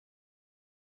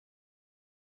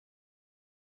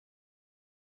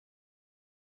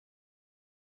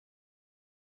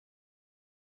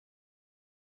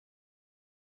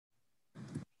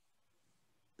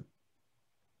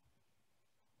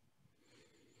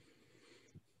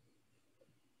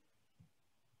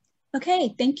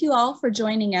Okay, thank you all for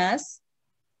joining us.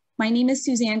 My name is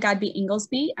Suzanne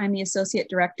Godby-Inglesby. I'm the Associate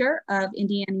Director of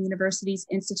Indiana University's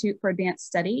Institute for Advanced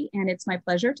Study, and it's my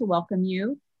pleasure to welcome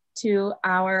you to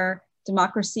our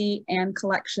Democracy and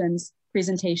Collections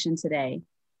presentation today.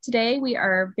 Today, we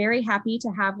are very happy to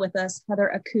have with us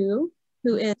Heather Akou,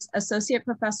 who is Associate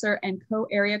Professor and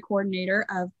Co-Area Coordinator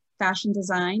of Fashion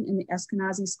Design in the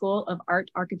Eskenazi School of Art,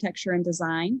 Architecture, and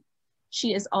Design.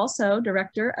 She is also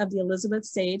Director of the Elizabeth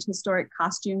Sage Historic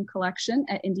Costume Collection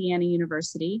at Indiana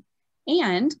University,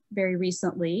 and very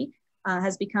recently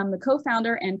has become the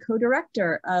co-founder and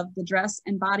co-director of the Dress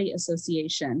and Body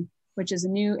Association, which is a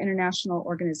new international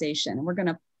organization. And we're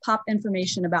gonna pop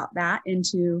information about that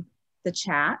into the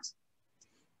chat.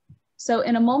 So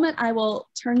in a moment, I will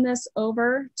turn this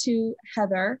over to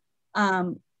Heather.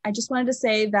 I just wanted to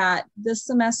say that this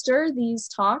semester, these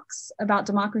talks about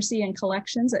democracy and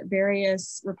collections at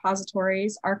various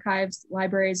repositories, archives,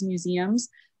 libraries, museums,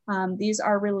 these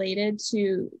are related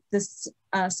to this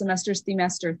semester's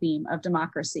Themester theme of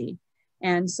democracy.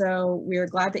 And so we're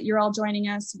glad that you're all joining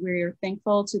us. We're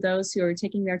thankful to those who are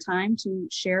taking their time to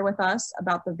share with us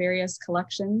about the various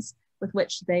collections with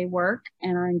which they work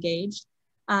and are engaged.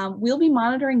 We'll be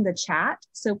monitoring the chat,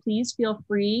 so please feel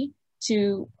free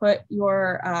to put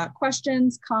your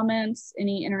questions, comments,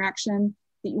 any interaction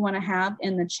that you want to have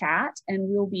in the chat, and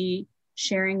we'll be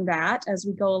sharing that as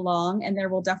we go along, and there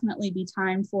will definitely be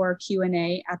time for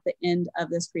Q&A at the end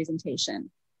of this presentation.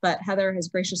 But Heather has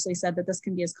graciously said that this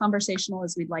can be as conversational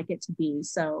as we'd like it to be,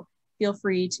 so feel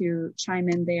free to chime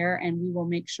in there, and we will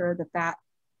make sure that that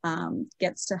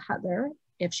gets to Heather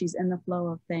if she's in the flow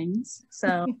of things.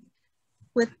 So.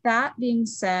 With that being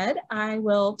said, I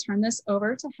will turn this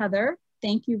over to Heather.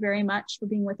 Thank you very much for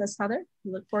being with us, Heather.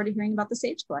 We look forward to hearing about the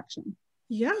Sage collection.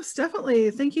 Yes, definitely.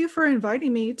 Thank you for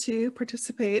inviting me to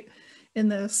participate in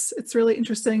this. It's really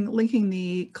interesting linking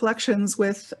the collections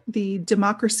with the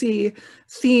democracy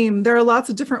theme. There are lots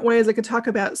of different ways I could talk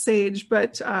about Sage,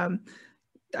 but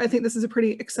I think this is a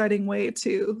pretty exciting way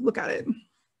to look at it.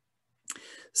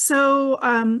 So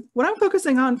what I'm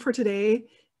focusing on for today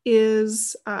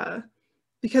is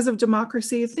because of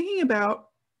democracy, thinking about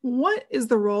what is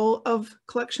the role of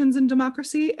collections in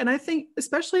democracy. And I think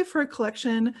especially for a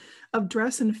collection of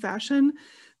dress and fashion,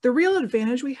 the real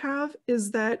advantage we have is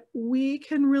that we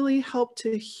can really help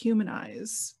to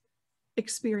humanize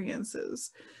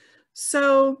experiences.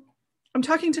 So I'm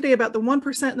talking today about the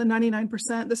 1% and the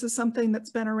 99%. This is something that's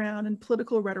been around in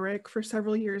political rhetoric for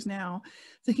several years now,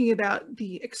 thinking about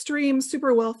the extreme,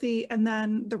 super wealthy, and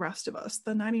then the rest of us,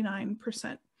 the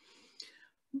 99%.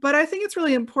 But I think it's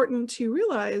really important to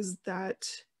realize that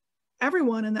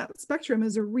everyone in that spectrum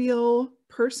is a real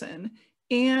person.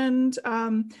 And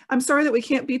I'm sorry that we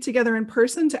can't be together in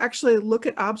person to actually look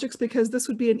at objects, because this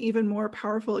would be an even more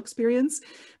powerful experience.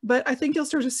 But I think you'll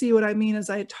start to see what I mean as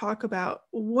I talk about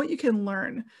what you can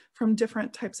learn from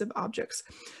different types of objects.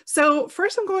 So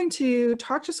first, I'm going to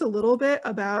talk just a little bit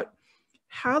about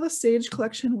how the Sage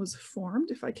collection was formed.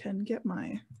 If I can get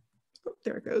my, oh,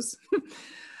 there it goes.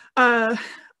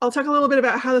 I'll talk a little bit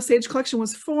about how the Sage collection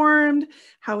was formed,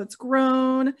 how it's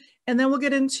grown, and then we'll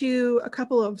get into a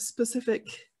couple of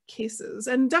specific cases.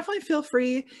 And definitely feel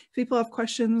free, if people have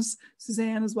questions,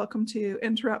 Suzanne is welcome to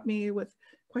interrupt me with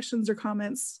questions or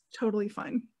comments, totally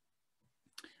fine.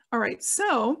 All right,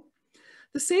 so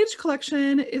the Sage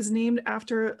collection is named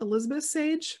after Elizabeth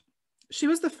Sage. She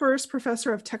was the first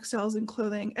professor of textiles and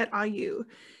clothing at IU,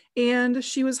 and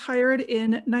she was hired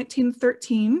in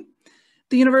 1913.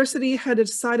 The university had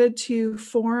decided to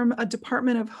form a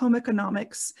department of home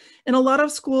economics. In a lot of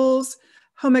schools,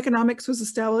 home economics was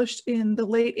established in the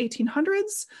late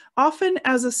 1800s, often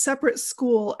as a separate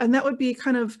school, and that would be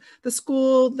kind of the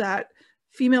school that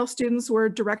female students were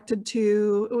directed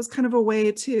to. It was kind of a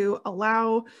way to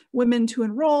allow women to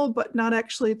enroll, but not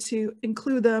actually to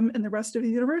include them in the rest of the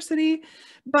university.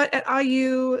 But at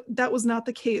IU, that was not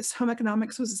the case. Home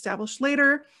economics was established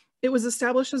later. It was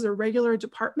established as a regular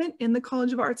department in the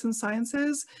College of Arts and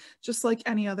Sciences, just like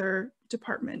any other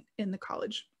department in the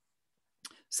college.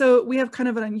 So we have kind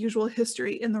of an unusual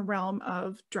history in the realm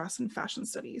of dress and fashion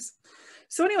studies.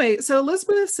 So anyway, so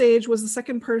Elizabeth Sage was the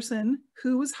second person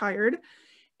who was hired,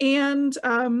 and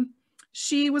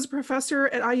she was a professor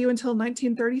at IU until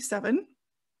 1937.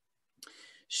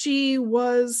 She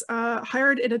was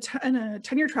hired in a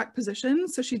tenure track position,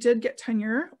 so she did get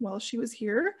tenure while she was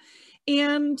here.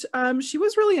 And she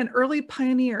was really an early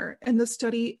pioneer in the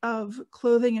study of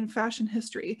clothing and fashion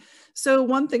history. So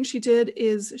one thing she did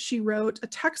is she wrote a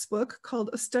textbook called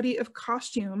A Study of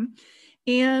Costume.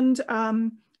 And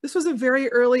this was a very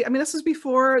early, I mean, this was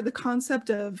before the concept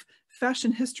of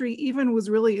fashion history even was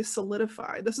really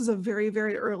solidified. This is a very,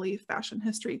 very early fashion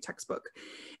history textbook.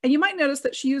 And you might notice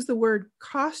that she used the word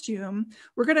costume.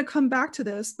 We're going to come back to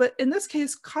this, but in this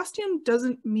case, costume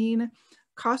doesn't mean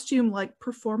costume like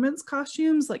performance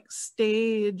costumes like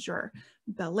stage or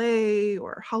ballet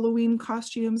or Halloween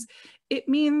costumes. It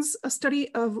means a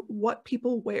study of what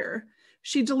people wear.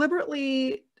 She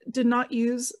deliberately did not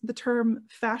use the term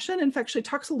fashion. In fact, she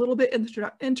talks a little bit in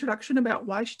the introduction about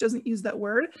why she doesn't use that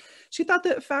word. She thought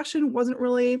that fashion wasn't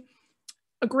really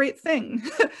a great thing.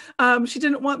 She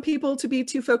didn't want people to be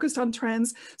too focused on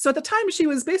trends. So at the time, she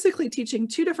was basically teaching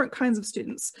two different kinds of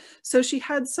students. So she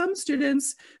had some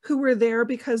students who were there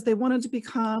because they wanted to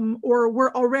become or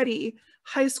were already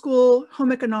high school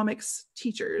home economics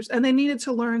teachers, and they needed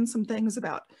to learn some things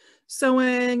about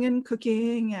sewing and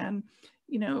cooking and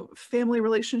family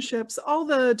relationships, all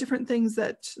the different things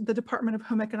that the Department of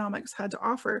Home Economics had to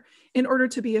offer in order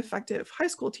to be effective high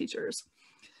school teachers.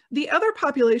 The other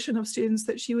population of students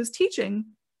that she was teaching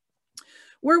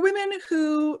were women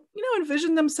who,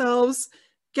 envisioned themselves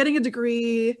getting a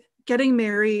degree, getting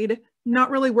married,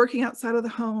 not really working outside of the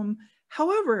home.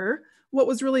 However, what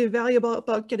was really valuable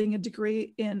about getting a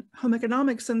degree in home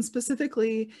economics, and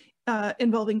specifically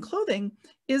involving clothing,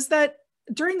 is that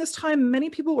during this time, many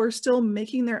people were still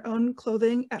making their own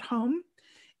clothing at home.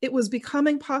 It was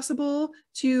becoming possible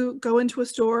to go into a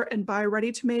store and buy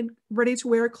ready to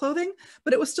wear clothing,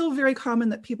 but it was still very common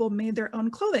that people made their own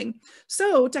clothing.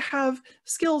 So to have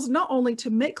skills not only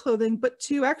to make clothing, but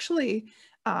to actually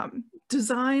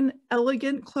design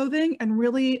elegant clothing and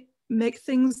really make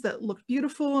things that looked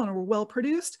beautiful and were well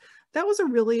produced, that was a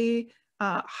really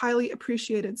highly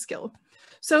appreciated skill.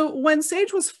 So when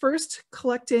Sage was first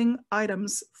collecting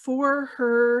items for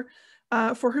her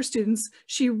students,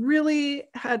 she really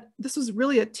this was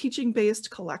really a teaching-based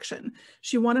collection.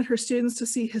 She wanted her students to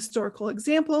see historical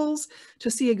examples, to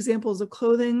see examples of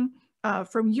clothing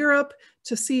from Europe,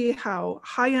 to see how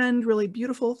high-end, really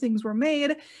beautiful things were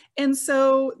made. And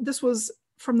so this was,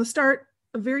 from the start,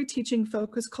 a very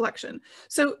teaching-focused collection.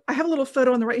 So I have a little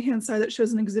photo on the right-hand side that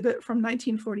shows an exhibit from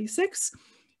 1946.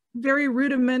 Very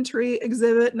rudimentary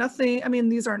exhibit, nothing,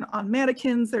 these aren't on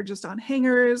mannequins, they're just on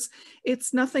hangers.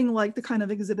 It's nothing like the kind of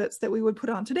exhibits that we would put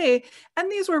on today. And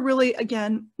these were really,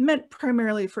 again, meant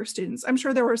primarily for students. I'm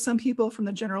sure there were some people from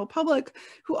the general public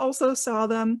who also saw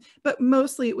them, but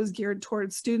mostly it was geared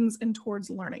towards students and towards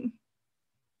learning.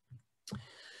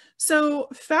 So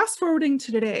fast forwarding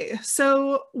to today.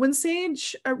 So when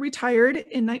Sage retired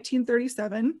in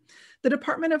 1937, the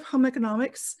Department of Home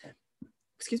Economics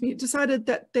decided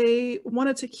that they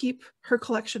wanted to keep her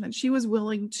collection, and she was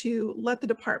willing to let the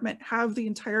department have the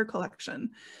entire collection.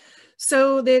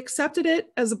 So they accepted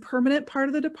it as a permanent part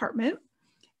of the department,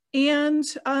 and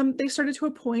they started to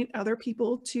appoint other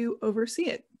people to oversee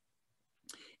it.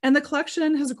 And the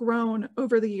collection has grown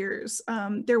over the years.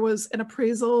 There was an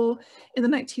appraisal in the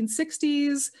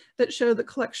 1960s that showed the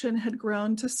collection had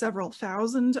grown to several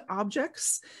thousand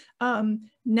objects.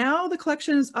 Now the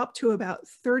collection is up to about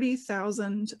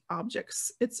 30,000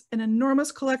 objects. It's an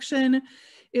enormous collection.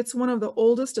 It's one of the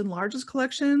oldest and largest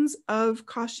collections of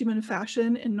costume and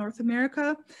fashion in North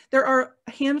America. There are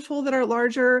a handful that are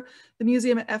larger. The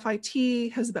museum at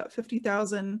FIT has about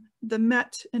 50,000. The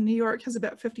Met in New York has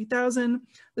about 50,000.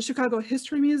 The Chicago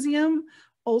History Museum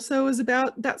also is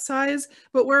about that size,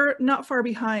 but we're not far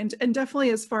behind. And definitely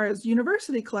as far as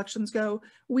university collections go,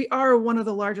 we are one of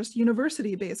the largest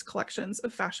university-based collections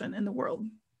of fashion in the world.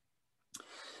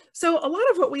 So a lot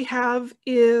of what we have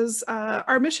is,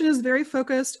 our mission is very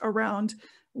focused around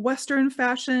Western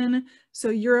fashion, so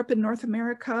Europe and North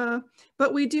America,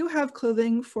 but we do have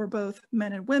clothing for both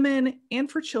men and women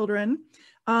and for children.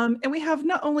 And we have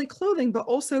not only clothing, but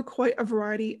also quite a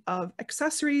variety of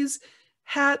accessories,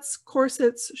 hats,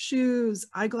 corsets, shoes,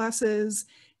 eyeglasses,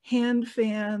 hand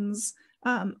fans,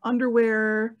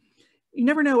 underwear. You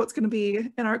never know what's going to be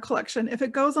in our collection. If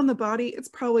it goes on the body, it's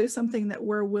probably something that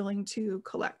we're willing to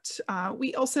collect.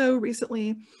 We also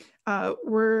recently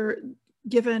were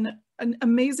given an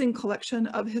amazing collection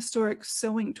of historic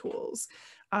sewing tools.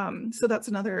 So that's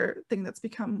another thing that's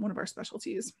become one of our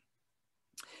specialties.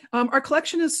 Our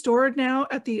collection is stored now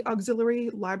at the Auxiliary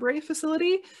Library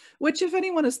Facility, which, if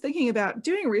anyone is thinking about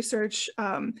doing research,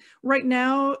 right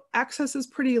now access is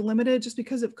pretty limited just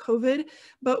because of COVID.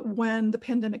 But when the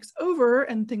pandemic's over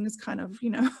and things kind of,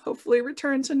 hopefully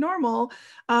return to normal,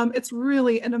 it's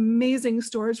really an amazing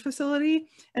storage facility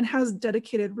and has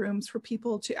dedicated rooms for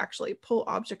people to actually pull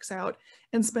objects out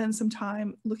and spend some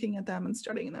time looking at them and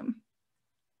studying them.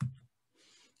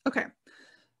 Okay,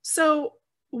 so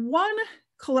one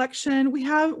collection, we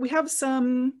have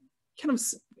some kind of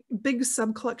big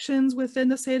sub-collections within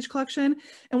the Sage collection.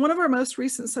 And one of our most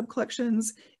recent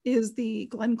sub-collections is the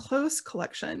Glenn Close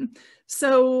collection.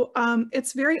 So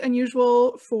it's very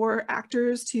unusual for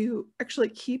actors to actually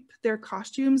keep their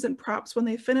costumes and props when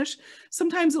they finish.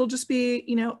 Sometimes it'll just be,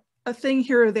 you know, a thing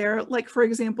here or there. Like, for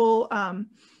example,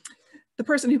 the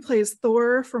person who plays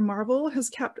Thor for Marvel has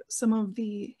kept some of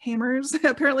the hammers.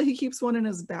 Apparently he keeps one in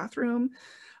his bathroom.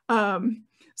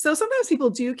 So sometimes people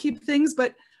do keep things,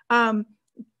 but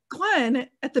Glenn,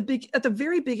 at the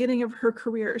very beginning of her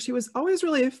career, she was always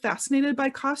really fascinated by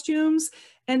costumes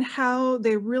and how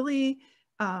they really,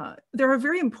 they're a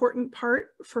very important part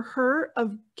for her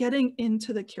of getting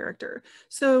into the character.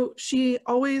 So she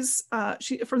always,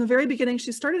 from the very beginning,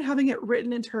 she started having it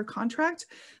written into her contract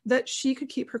that she could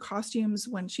keep her costumes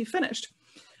when she finished.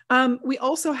 We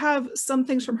also have some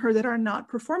things from her that are not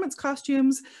performance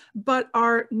costumes, but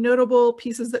are notable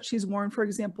pieces that she's worn, for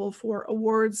example, for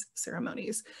awards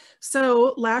ceremonies.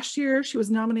 So last year, she was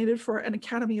nominated for an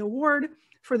Academy Award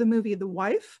for the movie The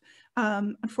Wife.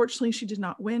 Unfortunately, she did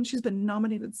not win. She's been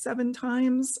nominated 7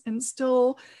 times and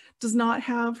still does not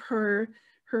have her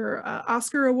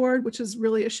Oscar award, which is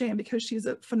really a shame because she's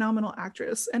a phenomenal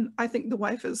actress. And I think The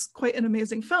Wife is quite an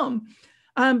amazing film.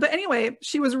 But anyway,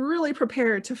 she was really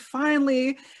prepared to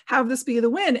finally have this be the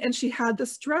win. And she had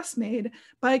this dress made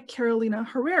by Carolina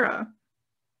Herrera.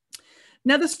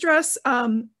 Now this dress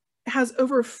has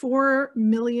over 4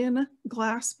 million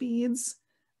glass beads.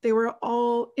 They were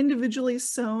all individually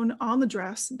sewn on the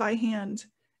dress by hand.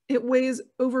 It weighs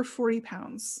over 40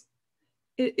 pounds.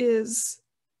 It is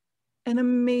an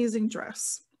amazing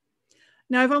dress.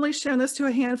 Now I've only shown this to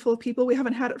a handful of people. We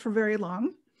haven't had it for very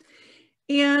long.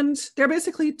 And there are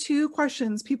basically 2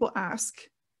 questions people ask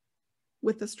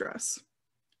with this dress.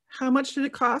 How much did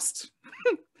it cost?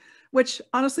 Which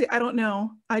honestly, I don't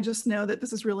know. I just know that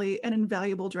this is really an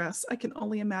invaluable dress. I can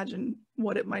only imagine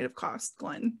what it might have cost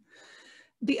Glenn.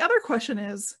 The other question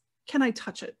is, can I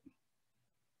touch it?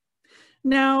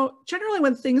 Now, generally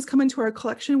when things come into our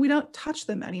collection, we don't touch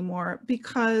them anymore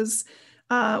because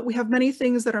we have many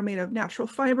things that are made of natural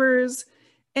fibers.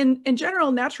 And in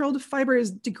general, natural fibers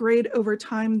degrade over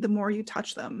time the more you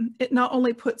touch them. It not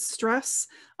only puts stress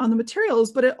on the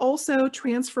materials, but it also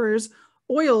transfers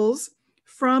oils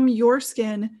from your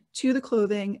skin to the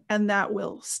clothing, and that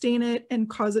will stain it and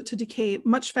cause it to decay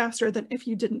much faster than if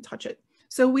you didn't touch it.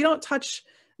 So we don't touch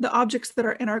the objects that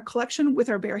are in our collection with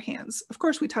our bare hands. Of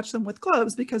course, we touch them with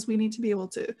gloves because we need to be able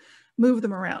to move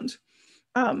them around.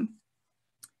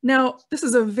 Now, this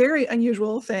is a very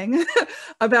unusual thing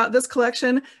about this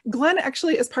collection. Glenn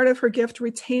actually, as part of her gift,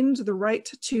 retained the right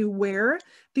to wear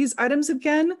these items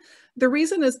again. The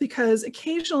reason is because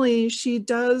occasionally she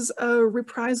does a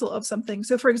reprisal of something.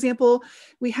 So for example,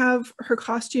 we have her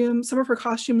costume, some of her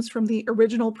costumes from the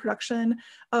original production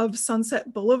of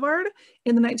Sunset Boulevard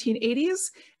in the 1980s.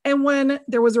 And when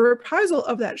there was a reprisal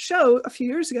of that show a few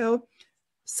years ago,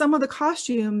 some of the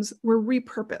costumes were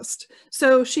repurposed.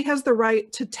 So she has the right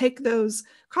to take those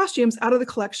costumes out of the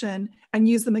collection and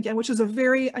use them again, which is a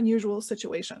very unusual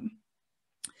situation.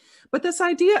 But this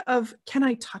idea of, can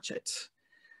I touch it?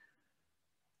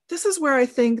 This is where I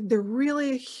think the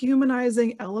really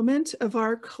humanizing element of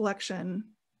our collection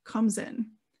comes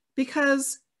in,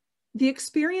 because the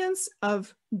experience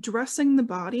of dressing the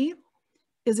body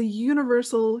is a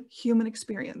universal human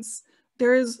experience.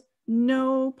 There is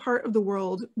no part of the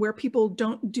world where people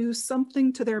don't do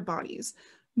something to their bodies.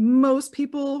 Most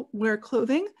people wear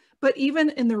clothing, but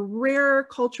even in the rare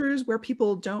cultures where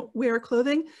people don't wear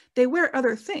clothing, they wear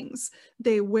other things.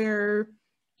 They wear,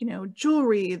 you know,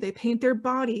 jewelry, they paint their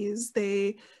bodies,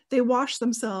 they wash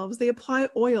themselves, they apply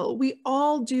oil. We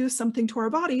all do something to our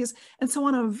bodies. And so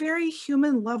on a very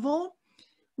human level,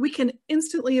 we can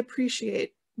instantly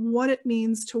appreciate what it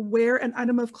means to wear an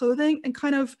item of clothing and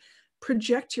kind of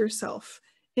project yourself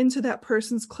into that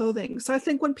person's clothing. So I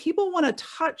think when people want to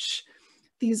touch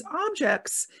these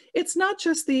objects, it's not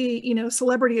just the, you know,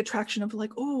 celebrity attraction of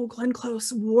like, oh, Glenn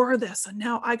Close wore this and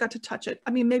now I got to touch it.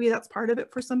 I mean, maybe that's part of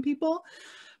it for some people.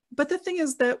 But the thing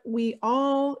is that we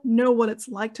all know what it's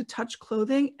like to touch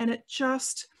clothing, and it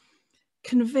just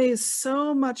conveys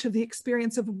so much of the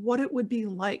experience of what it would be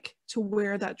like to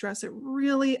wear that dress. It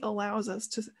really allows us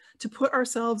to put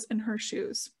ourselves in her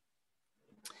shoes.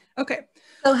 Okay.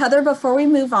 So Heather, before we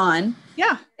move on,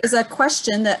 yeah, is a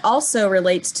question that also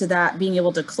relates to that, being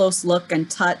able to close look and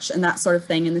touch and that sort of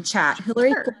thing in the chat.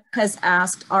 Hillary has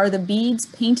asked, are the beads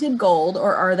painted gold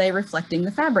or are they reflecting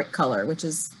the fabric color, which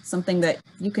is something that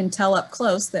you can tell up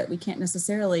close that we can't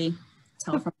necessarily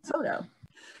tell from the photo.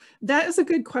 That is a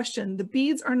good question. The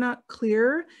beads are not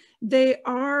clear. They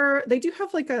do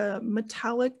have like a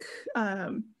metallic,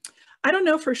 I don't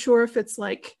know for sure if it's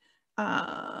like,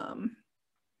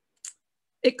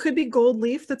 it could be gold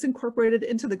leaf that's incorporated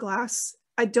into the glass.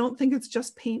 I don't think it's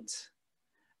just paint.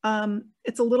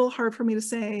 It's a little hard for me to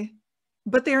say,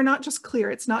 but they are not just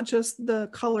clear. It's not just the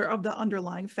color of the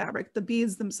underlying fabric. The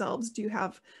beads themselves do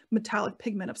have metallic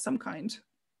pigment of some kind.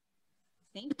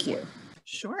 Thank you.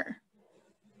 Sure.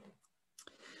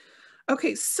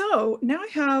 Okay, so now I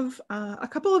have a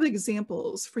couple of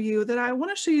examples for you that I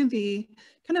want to show you the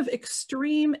kind of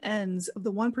extreme ends of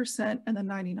the 1% and the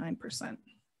 99%.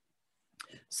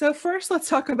 So first, let's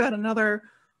talk about another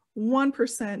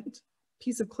 1%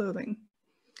 piece of clothing.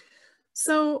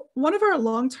 So one of our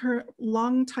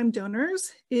long-time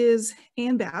donors is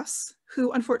Ann Bass,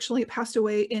 who unfortunately passed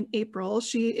away in April.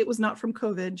 It was not from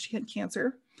COVID, she had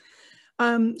cancer.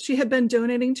 She had been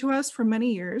donating to us for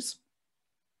many years.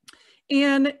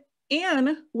 And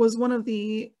Anne was one of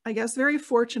the, I guess, very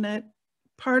fortunate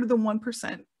part of the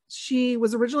 1%. She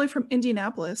was originally from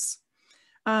Indianapolis.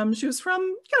 She was from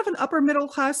kind of an upper middle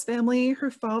class family.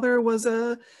 Her father was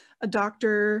a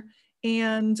doctor,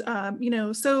 and you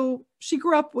know, so she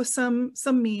grew up with some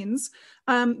means.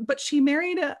 But she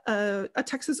married a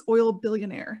Texas oil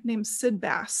billionaire named Sid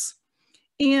Bass,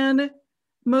 and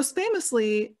most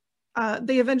famously,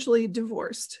 they eventually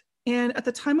divorced. And at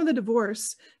the time of the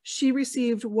divorce, she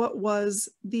received what was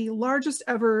the largest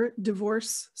ever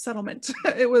divorce settlement.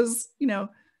 It was, you know,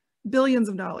 billions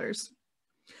of dollars.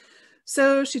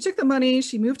 So she took the money,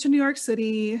 she moved to New York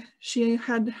City. She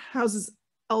had houses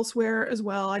elsewhere as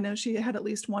well. I know she had at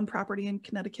least one property in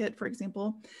Connecticut, for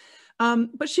example.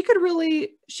 But she could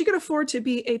afford to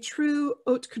be a true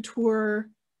haute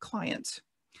couture client.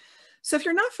 So if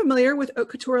you're not familiar with haute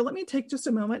couture, let me take just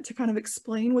a moment to kind of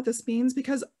explain what this means,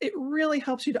 because it really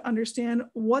helps you to understand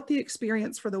what the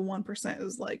experience for the 1%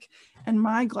 is like. And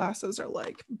my glasses are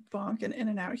like bonking in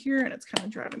and out here, and it's kind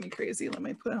of driving me crazy. Let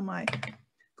me put on my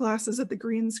glasses that the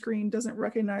green screen doesn't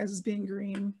recognize as being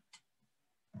green.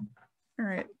 All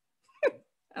right,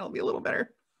 that'll be a little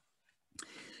better.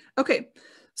 Okay,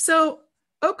 so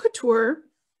haute couture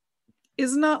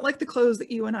is not like the clothes that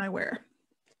you and I wear.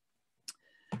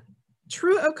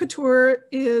 True haute couture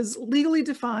is legally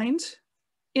defined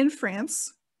in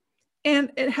France,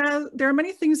 and there are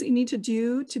many things that you need to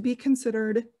do to be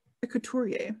considered a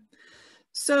couturier.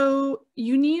 So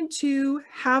you need to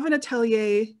have an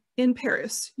atelier in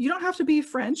Paris. You don't have to be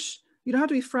French. You don't have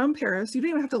to be from Paris. You don't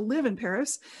even have to live in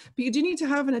Paris, but you do need to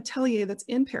have an atelier that's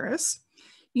in Paris.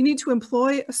 You need to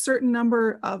employ a certain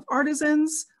number of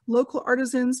artisans, local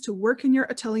artisans, to work in your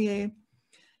atelier.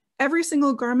 Every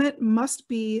single garment must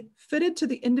be fitted to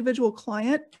the individual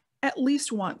client at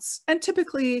least once. And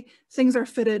typically things are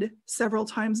fitted several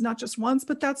times, not just once,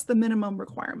 but that's the minimum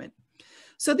requirement.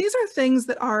 So these are things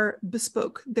that are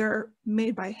bespoke. They're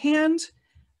made by hand.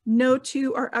 No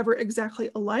two are ever exactly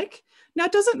alike. Now,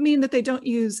 it doesn't mean that they don't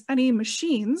use any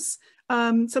machines.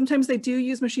 Sometimes they do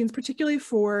use machines, particularly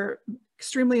for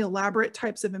extremely elaborate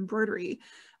types of embroidery.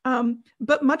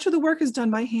 But much of the work is done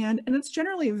by hand, and it's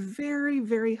generally very,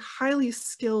 very highly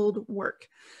skilled work.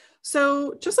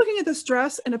 So just looking at this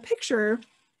dress and a picture,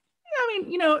 I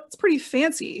mean, you know, it's pretty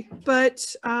fancy,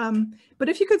 but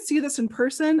if you could see this in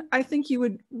person, I think you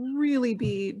would really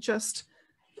be just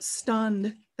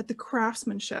stunned at the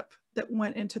craftsmanship that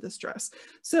went into this dress.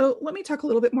 So let me talk a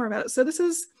little bit more about it. So this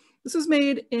was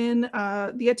made in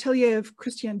the atelier of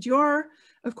Christian Dior.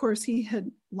 Of course, he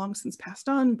had long since passed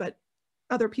on, but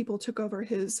other people took over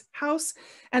his house.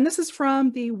 And this is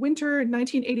from the winter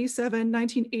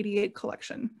 1987-1988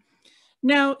 collection.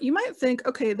 Now, you might think,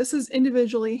 okay, this is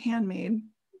individually handmade.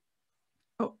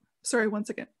 Oh, sorry, one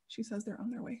second. She says they're on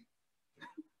their way.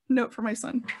 Note for my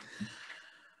son.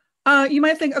 You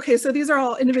might think, okay, so these are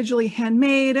all individually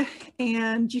handmade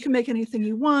and you can make anything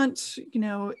you want. You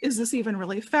know, is this even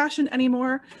really fashion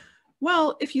anymore?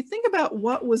 Well, if you think about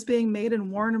what was being made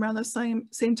and worn around the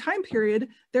same time period,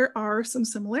 there are some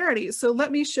similarities. So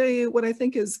let me show you what I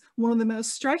think is one of the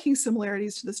most striking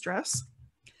similarities to this dress.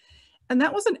 And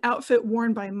that was an outfit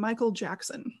worn by Michael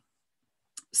Jackson.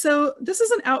 So this is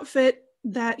an outfit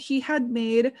that he had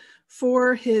made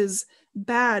for his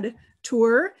Bad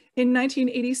tour in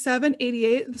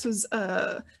 1987-88. This was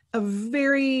a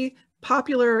very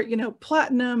popular, you know,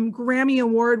 platinum Grammy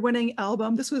award-winning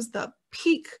album. This was the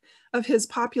peak of his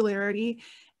popularity.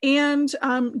 And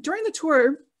during the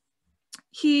tour,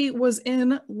 he was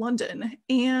in London,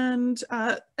 and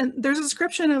there's a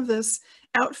description of this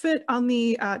outfit on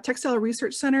the Textile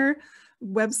Research Center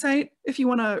website if you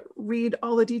want to read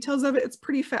all the details of it. It's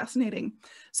pretty fascinating.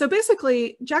 So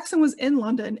basically, Jackson was in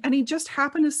London and he just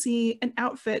happened to see an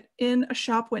outfit in a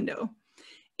shop window.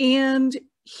 And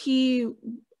he,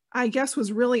 I guess,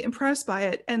 was really impressed by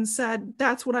it and said,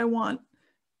 that's what I want,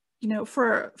 you know,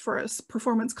 for a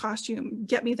performance costume.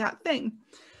 Get me that thing.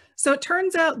 So it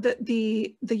turns out that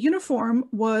the uniform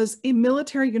was a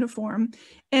military uniform,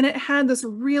 and it had this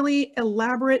really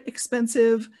elaborate,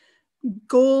 expensive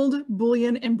gold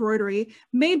bullion embroidery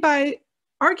made by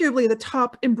arguably the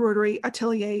top embroidery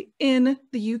atelier in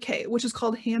the UK, which is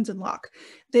called Hand and Lock.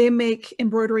 They make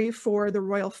embroidery for the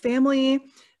royal family.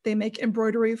 They make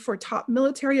embroidery for top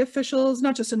military officials,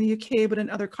 not just in the UK, but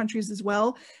in other countries as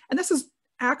well. And this is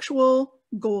actual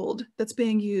gold that's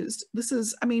being used. This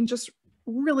is, I mean, just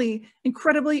really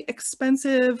incredibly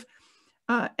expensive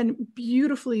and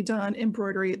beautifully done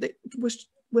embroidery that was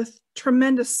with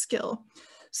tremendous skill.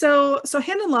 So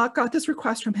Hand and Lock got this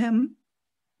request from him,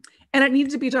 and it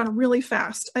needed to be done really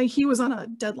fast. He was on a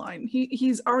deadline.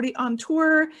 He's already on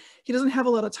tour. He doesn't have a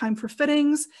lot of time for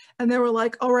fittings. And they were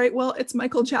like, all right, well, it's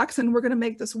Michael Jackson. We're going to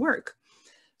make this work.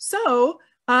 So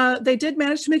they did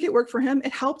manage to make it work for him.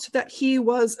 It helped that he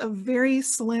was a very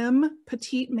slim,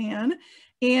 petite man.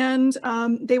 And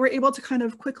they were able to kind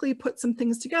of quickly put some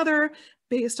things together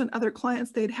based on other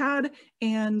clients they'd had.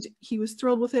 And he was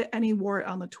thrilled with it, and he wore it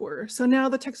on the tour. So now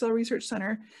the Textile Research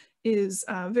Center is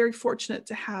very fortunate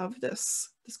to have this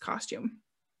costume.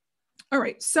 All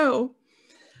right, so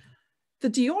the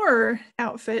Dior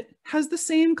outfit has the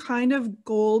same kind of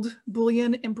gold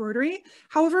bullion embroidery.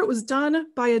 However, it was done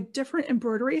by a different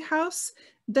embroidery house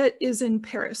that is in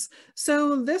Paris.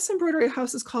 So this embroidery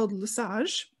house is called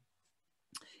Lesage.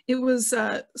 It was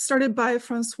started by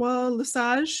Francois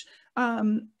Lesage,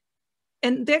 and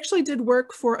they actually did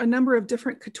work for a number of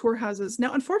different couture houses.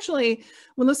 Now, unfortunately,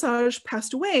 when Lesage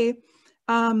passed away,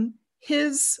 some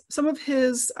of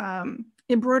his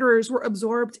embroiderers were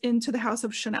absorbed into the house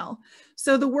of Chanel.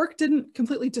 So the work didn't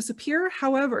completely disappear.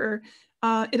 However,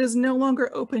 it is no longer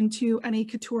open to any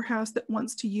couture house that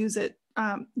wants to use it.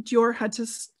 Dior had to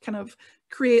kind of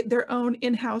create their own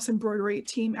in-house embroidery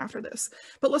team after this.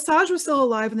 But Lesage was still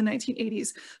alive in the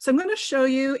 1980s. So I'm going to show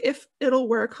you, if it'll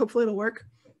work, hopefully it'll work,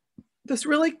 this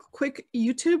really quick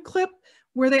YouTube clip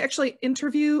where they actually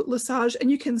interview Lesage, and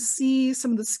you can see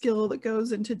some of the skill that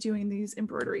goes into doing these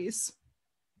embroideries.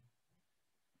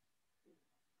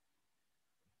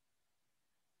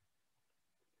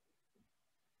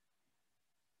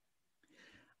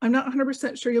 I'm not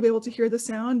 100% sure you'll be able to hear the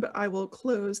sound, but I will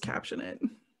close caption it.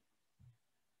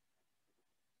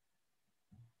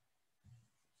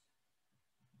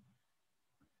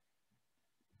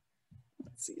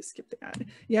 Let's see, skip the ad.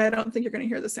 Yeah, I don't think you're going to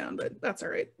hear the sound, but that's all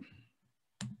right.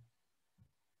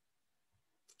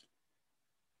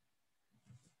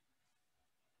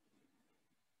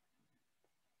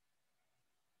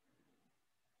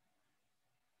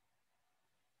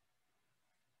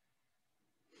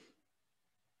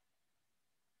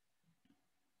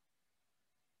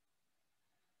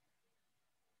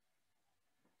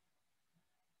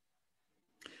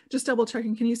 Just double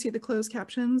checking, can you see the closed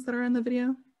captions that are in the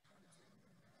video?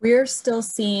 We're still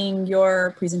seeing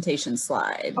your presentation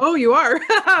slide. Oh, you are?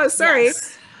 Sorry.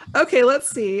 Yes. Okay, let's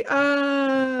see.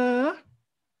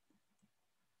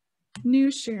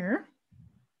 New share.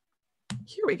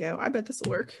 Here we go. I bet this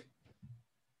will work.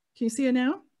 Can you see it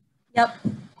now? Yep.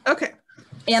 Okay.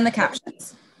 And the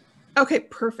captions. Okay,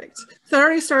 perfect. So I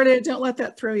already started. Don't let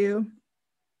that throw you.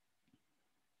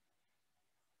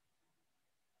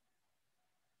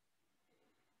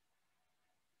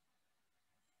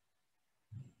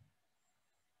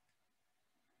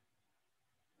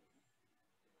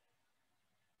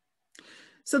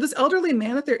 So this elderly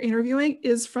man that they're interviewing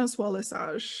is Francois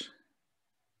Lesage.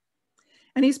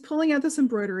 And he's pulling out this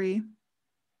embroidery.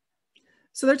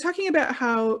 So they're talking about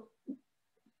how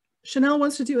Chanel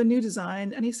wants to do a new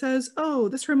design, and he says, oh,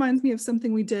 this reminds me of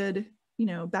something we did, you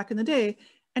know, back in the day.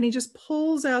 And he just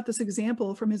pulls out this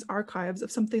example from his archives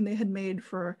of something they had made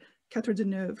for Catherine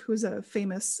Deneuve, who is a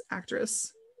famous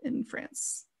actress in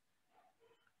France.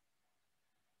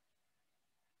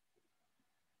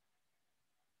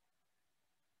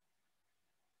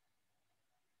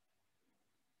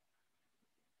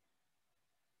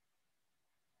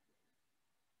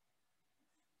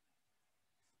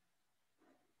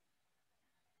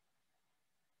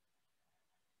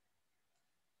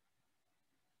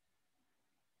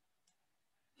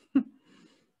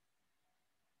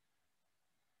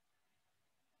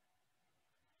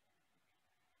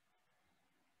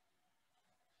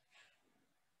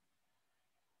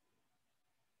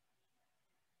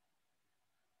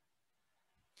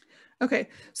 Okay,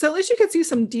 so at least you could see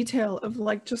some detail of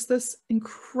like just this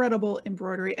incredible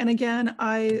embroidery. And again,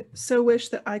 I so wish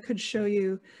that I could show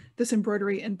you this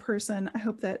embroidery in person. I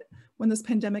hope that when this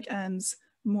pandemic ends,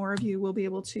 more of you will be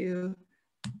able to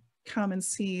come and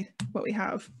see what we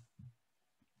have.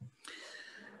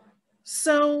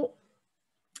 So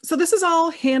this is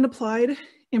all hand applied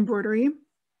embroidery.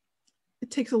 It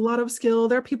takes a lot of skill.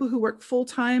 There are people who work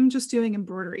full-time just doing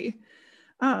embroidery.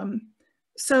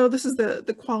 So this is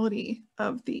the quality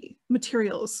of the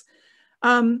materials.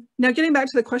 Now getting back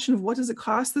to the question of what does it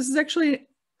cost, this is actually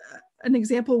an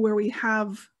example where we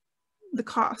have the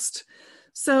cost.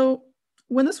 So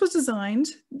when this was designed,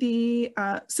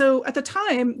 so at the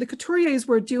time, the couturiers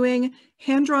were doing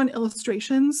hand-drawn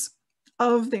illustrations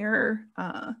of their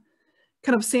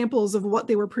kind of samples of what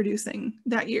they were producing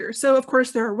that year. So of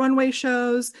course there are runway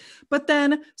shows, but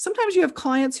then sometimes you have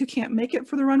clients who can't make it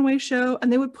for the runway show,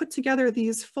 and they would put together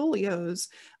these folios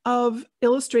of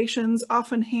illustrations,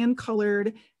 often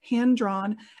hand-colored,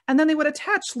 hand-drawn, and then they would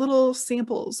attach little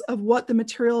samples of what the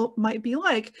material might be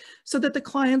like so that the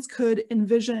clients could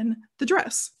envision the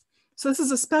dress. So this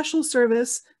is a special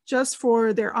service just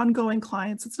for their ongoing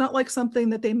clients. It's not like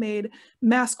something that they made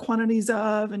mass quantities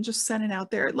of and just sent it out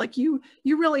there. Like you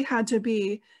really had to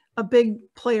be a big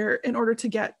player in order to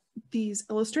get these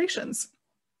illustrations.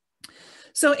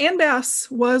 So Anne Bass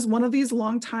was one of these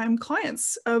longtime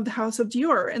clients of the House of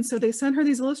Dior. And so they sent her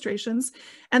these illustrations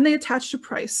and they attached a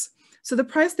price. So the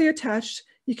price they attached,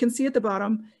 you can see at the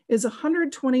bottom, is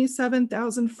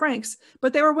 127,000 francs,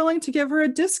 but they were willing to give her a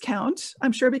discount,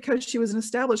 I'm sure because she was an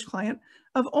established client,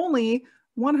 of only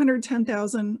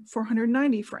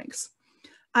 110,490 francs.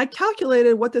 I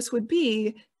calculated what this would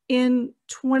be in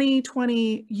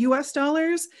 2020 US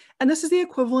dollars, and this is the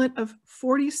equivalent of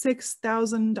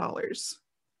 $46,000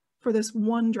 for this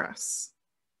one dress.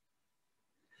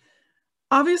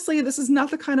 Obviously, this is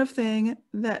not the kind of thing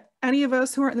that any of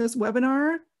us who are in this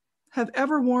webinar have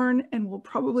ever worn and will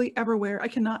probably ever wear. I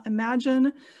cannot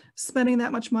imagine spending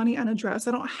that much money on a dress.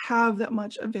 I don't have that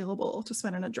much available to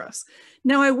spend on a dress.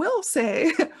 Now, I will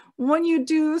say, when you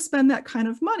do spend that kind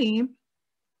of money,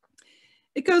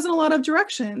 it goes in a lot of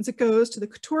directions. It goes to the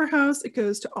couture house. It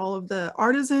goes to all of the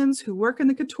artisans who work in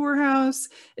the couture house.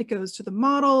 It goes to the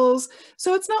models.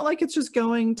 So it's not like it's just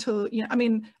going to, you know, I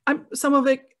mean, some of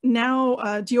it now,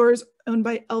 Dior is owned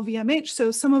by LVMH.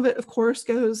 So some of it, of course,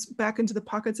 goes back into the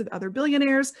pockets of other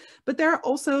billionaires. But there are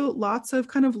also lots of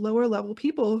kind of lower level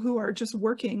people who are just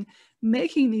working,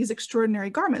 making these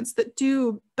extraordinary garments that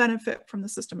do benefit from the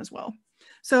system as well.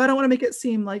 So I don't want to make it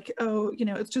seem like, oh, you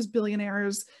know, it's just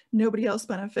billionaires, nobody else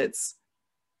benefits.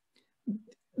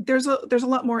 There's a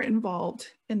lot more involved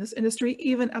in this industry,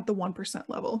 even at the 1%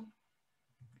 level.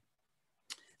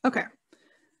 Okay,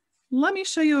 let me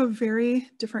show you a very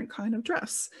different kind of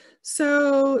dress.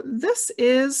 So this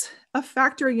is a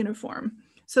factory uniform.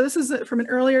 So this is from an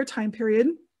earlier time period.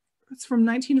 It's from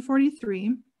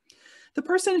 1943. The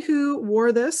person who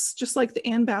wore this, just like the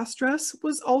Anne Bass dress,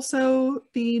 was also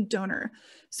the donor.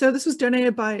 So this was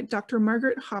donated by Dr.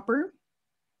 Margaret Hopper.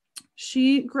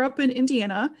 She grew up in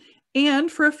Indiana,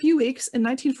 and for a few weeks in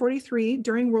 1943,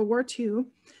 during World War II,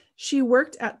 she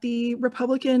worked at the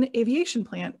Republican aviation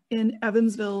plant in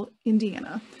Evansville,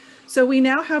 Indiana. So we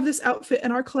now have this outfit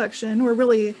in our collection. We're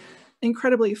really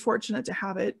incredibly fortunate to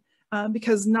have it.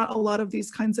 Because not a lot of these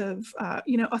kinds of,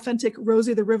 you know, authentic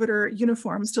Rosie the Riveter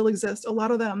uniforms still exist. A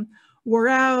lot of them wore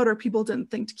out or people didn't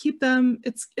think to keep them.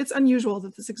 It's unusual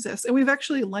that this exists. And we've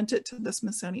actually lent it to the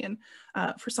Smithsonian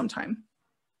for some time.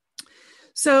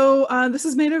 So this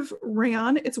is made of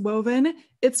rayon. It's woven.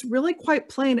 It's really quite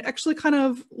plain. It actually kind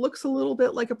of looks a little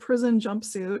bit like a prison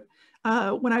jumpsuit.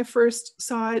 When I first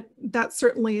saw it, that's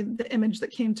certainly the image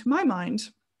that came to my mind.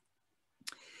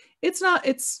 It's not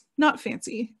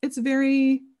fancy. It's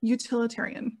very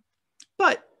utilitarian.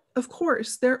 But of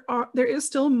course, there is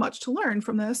still much to learn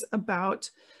from this about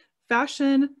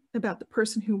fashion, about the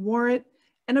person who wore it,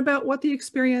 and about what the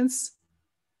experience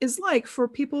is like for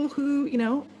people who, you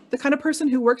know, the kind of person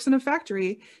who works in a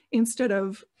factory instead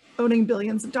of owning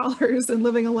billions of dollars and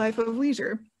living a life of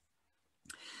leisure.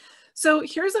 So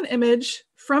here's an image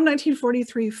from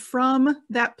 1943 from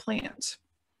that plant.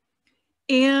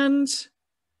 And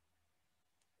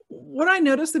what I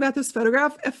noticed about this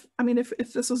photograph, if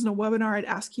this wasn't a webinar, I'd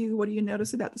ask you, what do you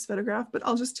notice about this photograph? But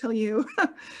I'll just tell you,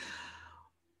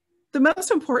 the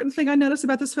most important thing I noticed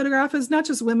about this photograph is not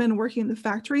just women working in the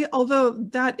factory, although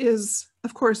that is,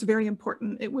 of course, very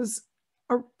important. It was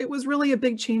really a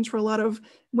big change for a lot of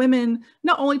women,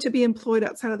 not only to be employed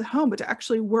outside of the home, but to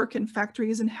actually work in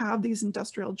factories and have these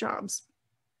industrial jobs.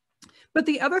 But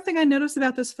the other thing I noticed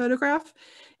about this photograph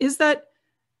is that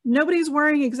nobody's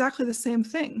wearing exactly the same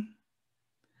thing.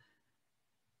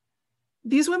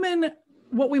 These women,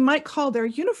 what we might call their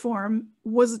uniform,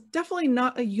 was definitely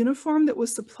not a uniform that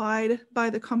was supplied by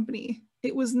the company.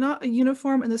 It was not a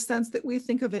uniform in the sense that we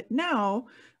think of it now,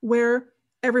 where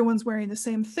everyone's wearing the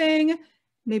same thing.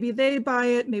 Maybe they buy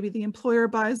it, maybe the employer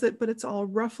buys it, but it's all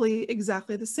roughly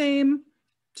exactly the same,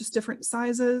 just different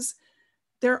sizes.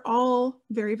 They're all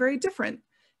very, very different.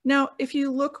 Now, if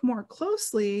you look more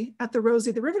closely at the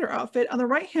Rosie the Riveter outfit, on the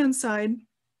right-hand side,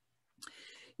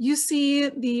 you see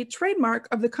the trademark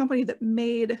of the company that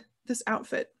made this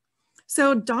outfit.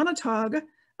 So Donatog,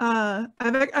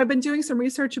 I've been doing some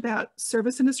research about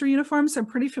service industry uniforms, so I'm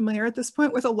pretty familiar at this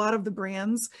point with a lot of the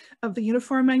brands of the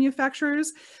uniform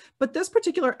manufacturers. But this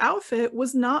particular outfit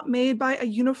was not made by a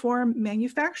uniform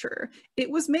manufacturer.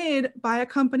 It was made by a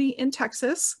company in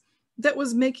Texas that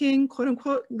was making quote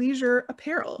unquote leisure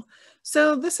apparel.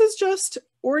 So this is just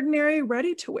ordinary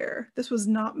ready to wear. This was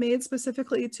not made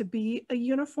specifically to be a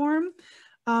uniform.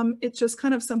 It's just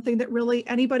kind of something that really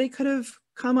anybody could have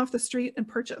come off the street and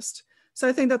purchased. So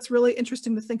I think that's really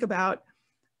interesting to think about,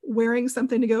 wearing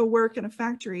something to go work in a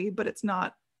factory, but it's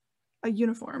not a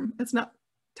uniform. It's not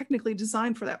technically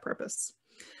designed for that purpose.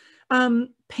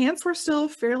 Pants were still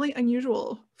fairly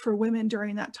unusual for women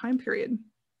during that time period.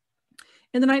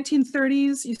 In the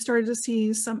 1930s, you started to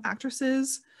see some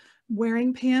actresses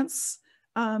wearing pants,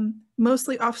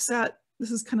 mostly offset.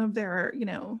 This is kind of their,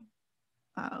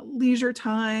 leisure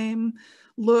time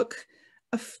look.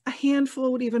 A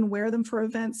handful would even wear them for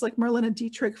events, like Marlene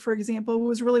Dietrich, for example,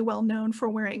 was really well known for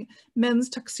wearing men's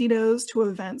tuxedos to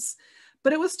events,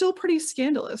 but it was still pretty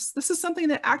scandalous. This is something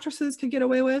that actresses could get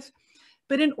away with,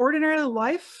 but in ordinary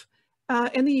life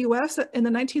in the US in the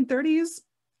 1930s,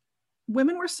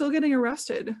 women were still getting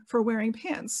arrested for wearing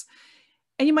pants.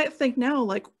 And you might think now,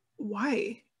 like,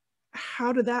 why?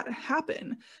 How did that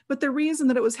happen? But the reason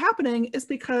that it was happening is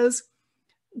because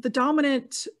the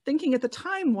dominant thinking at the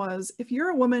time was, if you're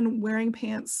a woman wearing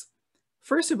pants,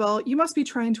 first of all, you must be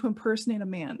trying to impersonate a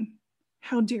man.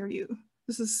 How dare you?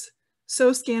 This is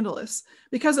so scandalous.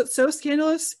 Because it's so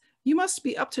scandalous, you must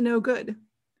be up to no good.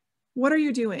 What are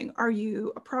you doing? Are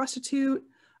you a prostitute?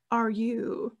 Are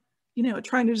you,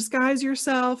 trying to disguise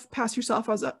yourself, pass yourself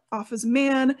off as a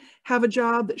man, have a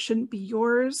job that shouldn't be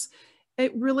yours?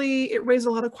 It raised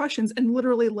a lot of questions and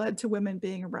literally led to women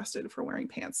being arrested for wearing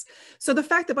pants. So the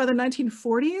fact that by the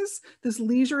 1940s, this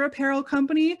leisure apparel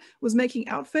company was making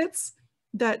outfits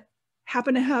that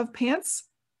happen to have pants.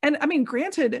 And I mean,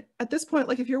 granted, at this point,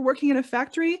 like if you're working in a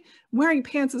factory, wearing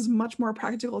pants is much more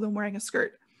practical than wearing a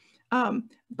skirt.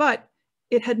 But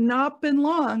it had not been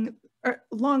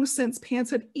long since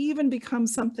pants had even become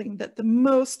something that the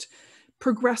most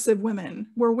progressive women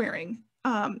were wearing.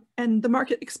 And the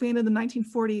market expanded in the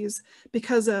 1940s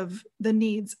because of the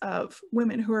needs of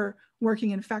women who are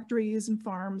working in factories and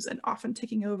farms and often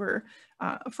taking over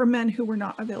for men who were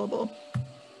not available.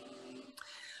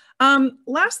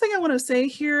 Last thing I want to say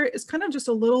here is kind of just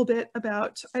a little bit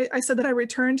about, I said that I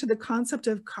returned to the concept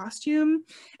of costume.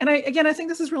 And I think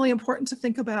this is really important to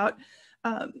think about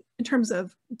in terms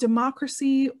of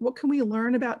democracy. What can we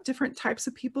learn about different types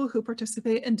of people who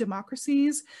participate in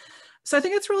democracies? So I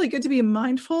think it's really good to be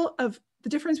mindful of the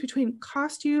difference between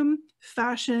costume,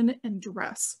 fashion, and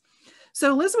dress.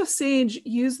 So Elizabeth Sage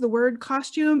used the word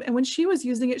costume, and when she was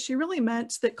using it, she really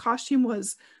meant that costume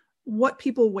was what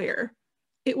people wear.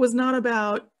 It was not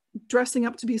about dressing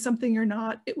up to be something you're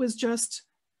not. It was just,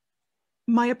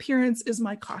 my appearance is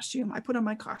my costume. I put on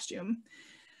my costume.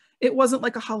 It wasn't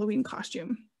like a Halloween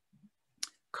costume.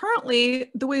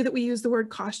 Currently, the way that we use the word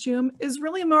costume is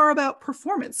really more about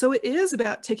performance. So it is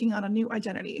about taking on a new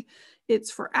identity.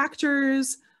 It's for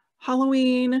actors,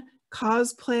 Halloween,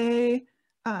 cosplay,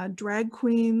 drag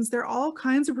queens. There are all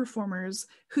kinds of performers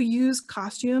who use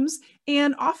costumes,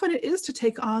 and often it is to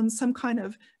take on some kind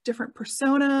of different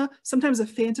persona, sometimes a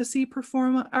fantasy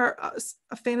persona.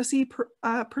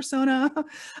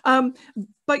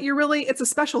 But it's a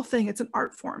special thing. It's an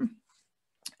art form.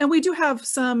 And we do have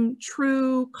some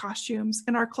true costumes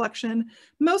in our collection,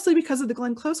 mostly because of the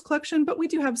Glenn Close collection, but we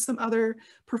do have some other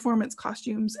performance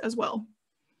costumes as well.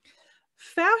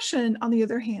 Fashion, on the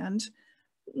other hand,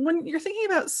 when you're thinking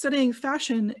about studying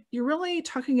fashion, you're really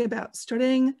talking about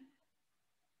studying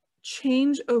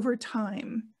change over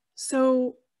time.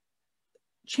 So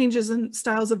changes in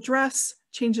styles of dress,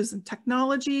 changes in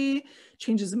technology,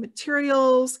 changes in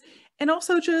materials, and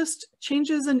also just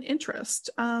changes in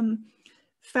interest.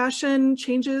 Fashion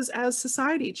changes as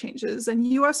society changes, and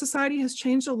US society has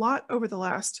changed a lot over the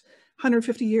last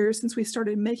 150 years since we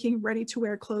started making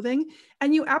ready-to-wear clothing,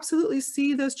 and you absolutely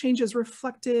see those changes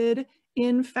reflected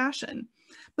in fashion.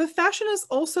 But fashion is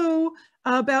also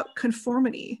about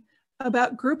conformity,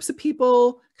 about groups of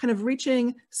people kind of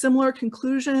reaching similar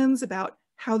conclusions about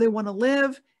how they want to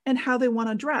live and how they want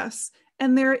to dress.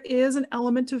 And there is an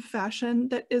element of fashion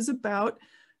that is about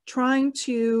trying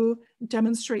to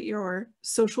demonstrate your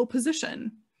social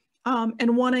position,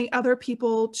 and wanting other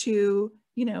people to,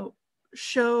 you know,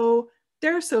 show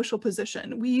their social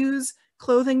position. We use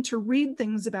clothing to read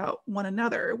things about one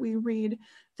another. We read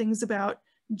things about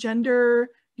gender,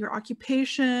 your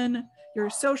occupation,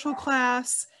 your social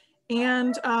class,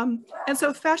 and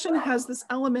so fashion has this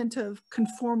element of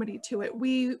conformity to it.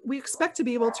 We expect to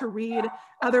be able to read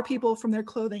other people from their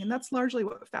clothing, and that's largely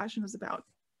what fashion is about.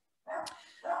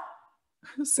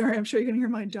 Sorry, I'm sure you can hear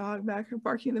my dog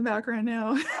barking in the background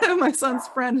now. My son's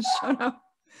friend has shown up.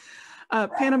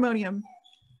 Pandemonium.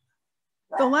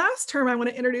 The last term I want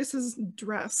to introduce is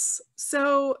dress.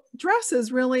 So dress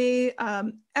is really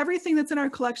everything that's in our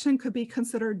collection could be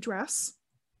considered dress.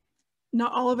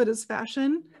 Not all of it is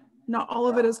fashion, not all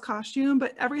of it is costume,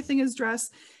 but everything is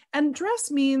dress. And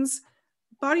dress means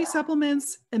body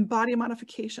supplements and body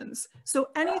modifications. So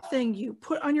anything you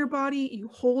put on your body, you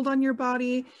hold on your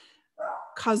body,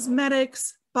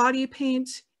 cosmetics, body paint,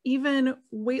 even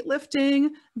weightlifting,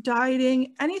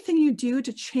 dieting, anything you do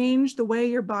to change the way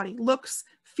your body looks,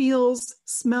 feels,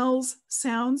 smells,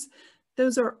 sounds,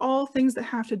 those are all things that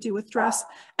have to do with dress.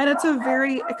 And it's a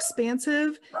very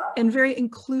expansive and very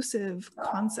inclusive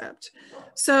concept.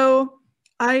 So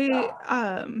the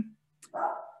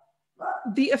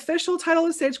official title of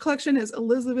the Sage Collection is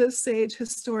Elizabeth Sage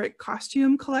Historic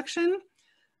Costume Collection.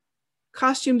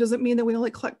 Costume doesn't mean that we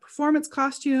only collect performance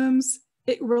costumes.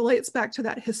 It relates back to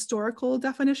that historical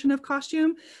definition of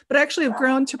costume, but I actually have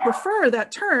grown to prefer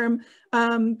that term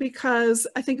because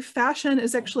I think fashion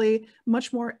is actually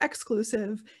much more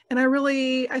exclusive. And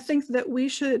I think that we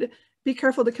should be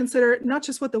careful to consider not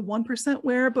just what the 1%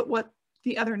 wear, but what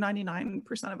the other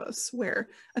 99% of us wear.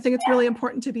 I think it's really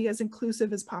important to be as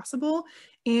inclusive as possible,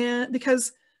 and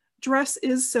because dress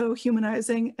is so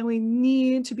humanizing and we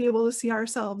need to be able to see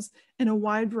ourselves in a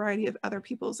wide variety of other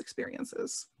people's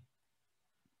experiences.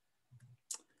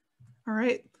 All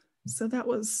right, so that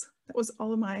was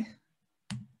all of my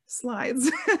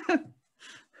slides.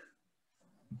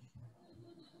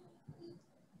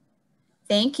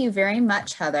 Thank you very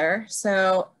much, Heather.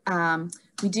 So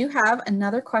we do have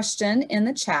another question in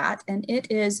the chat, and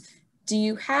it is, do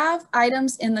you have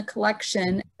items in the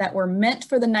collection that were meant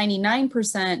for the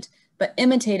 99% but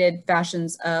imitated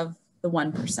fashions of the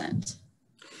 1%?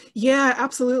 Yeah,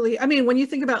 absolutely. I mean, when you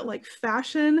think about like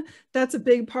fashion, that's a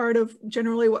big part of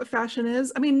generally what fashion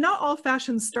is. I mean, not all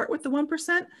fashions start with the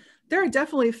 1%. There are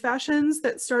definitely fashions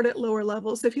that start at lower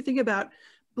levels. So if you think about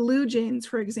blue jeans,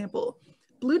 for example,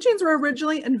 blue jeans were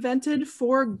originally invented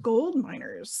for gold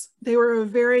miners. They were a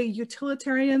very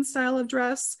utilitarian style of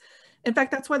dress. In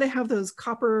fact, that's why they have those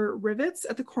copper rivets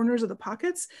at the corners of the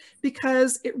pockets,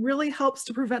 because it really helps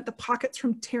to prevent the pockets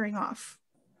from tearing off.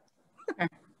 Okay.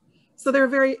 So they're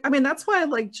very, I mean, that's why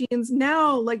like jeans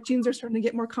now, like jeans are starting to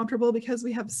get more comfortable because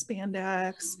we have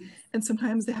spandex, and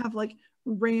sometimes they have like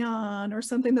rayon or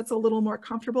something that's a little more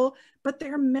comfortable, but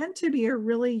they're meant to be a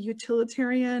really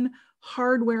utilitarian,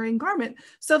 hard-wearing garment.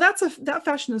 So that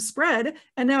fashion is spread,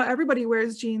 and now everybody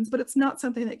wears jeans, but it's not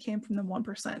something that came from the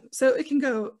 1%. So it can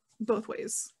go both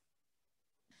ways.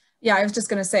 Yeah, I was just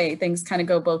going to say things kind of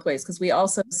go both ways, because we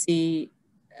also see,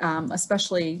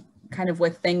 especially kind of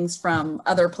with things from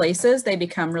other places, they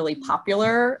become really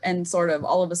popular, and sort of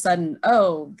all of a sudden,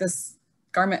 oh, this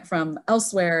garment from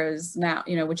elsewhere is now,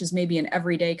 you know, which is maybe an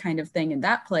everyday kind of thing in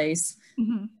that place.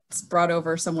 Mm-hmm. It's brought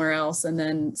over somewhere else, and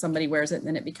then somebody wears it, and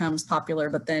then it becomes popular.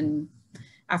 But then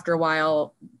after a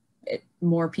while,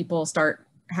 more people start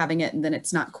having it, and then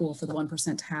it's not cool for the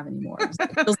 1% to have anymore.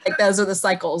 It feels like those are the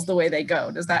cycles, the way they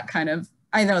go. Does that kind of,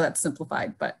 I know that's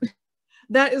simplified, but.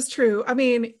 That is true. I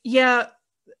mean, yeah,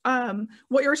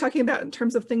 what you were talking about in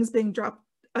terms of things being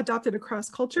adopted across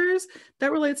cultures,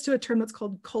 that relates to a term that's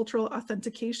called cultural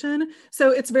authentication.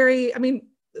 So it's very, I mean,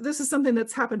 this is something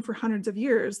that's happened for hundreds of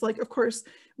years. Like, of course,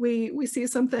 we see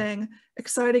something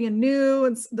exciting and new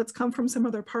and that's come from some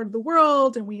other part of the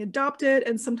world, and we adopt it.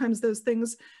 And sometimes those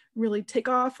things really take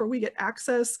off, or we get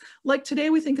access. Like today,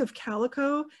 we think of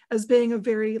calico as being a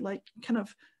very like kind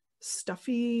of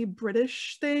stuffy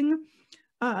British thing.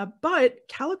 But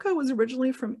calico was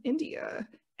originally from India,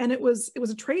 and it was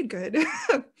a trade good.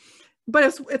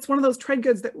 But it's one of those trade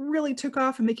goods that really took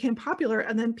off and became popular,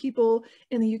 and then people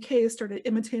in the UK started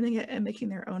imitating it and making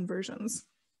their own versions.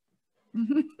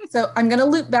 So I'm going to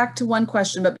loop back to one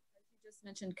question, but because you just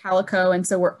Mentioned calico, and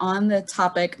so we're on the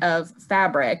topic of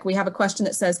fabric. We have a question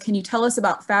that says, can you tell us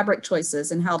about fabric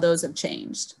choices and how those have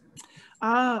changed?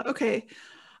 Okay.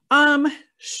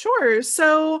 Sure.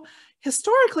 So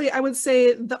historically, I would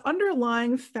say the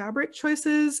underlying fabric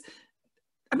choices,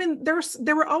 I mean,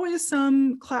 there were always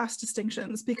some class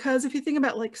distinctions, because if you think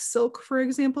about like silk, for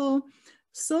example,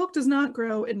 silk does not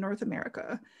grow in North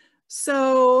America.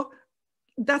 So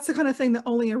that's the kind of thing that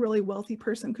only a really wealthy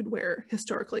person could wear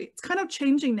historically. It's kind of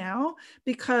changing now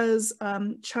because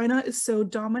China is so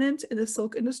dominant in the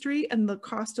silk industry, and the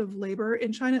cost of labor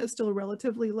in China is still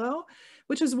relatively low,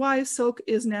 which is why silk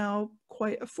is now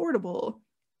quite affordable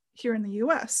here in the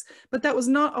US. But that was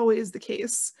not always the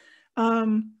case.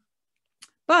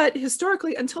 But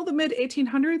historically, until the mid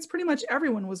 1800s, pretty much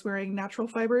everyone was wearing natural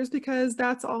fibers because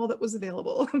that's all that was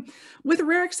available, with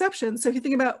rare exceptions. So if you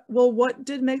think about, well, what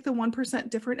did make the 1%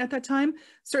 different at that time?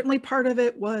 Certainly part of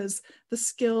it was the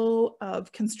skill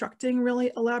of constructing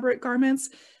really elaborate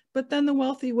garments. But then the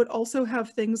wealthy would also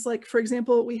have things like, for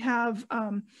example, we have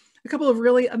a couple of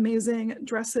really amazing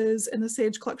dresses in the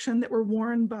Sage collection that were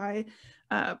worn by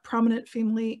prominent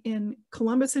family in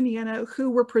Columbus, Indiana, who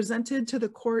were presented to the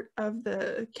court of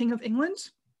the King of England.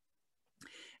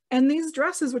 And these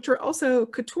dresses, which are also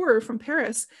couture from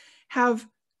Paris, have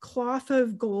cloth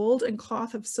of gold and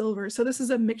cloth of silver. So this is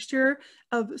a mixture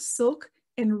of silk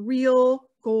and real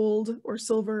gold or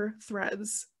silver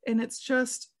threads. And it's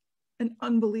just an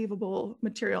unbelievable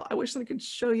material. I wish I could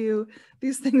show you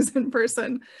these things in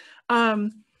person.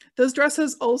 Those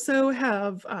dresses also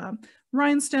have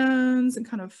rhinestones and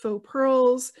kind of faux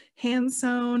pearls hand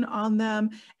sewn on them.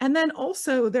 And then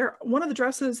also one of the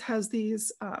dresses has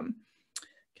these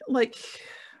like,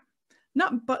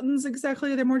 not buttons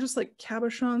exactly, they're more just like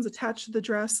cabochons attached to the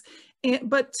dress.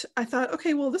 But I thought,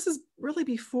 okay, well, this is really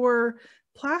before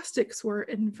plastics were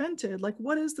invented. Like,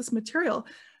 what is this material?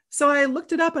 So I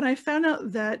looked it up and I found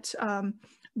out that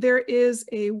there is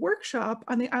a workshop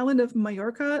on the island of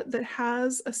Mallorca that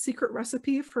has a secret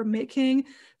recipe for making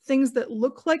things that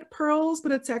look like pearls,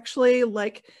 but it's actually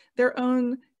like their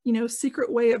own, you know,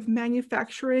 secret way of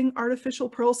manufacturing artificial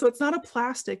pearls. So it's not a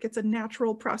plastic, it's a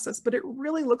natural process, but it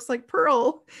really looks like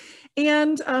pearl.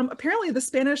 And apparently the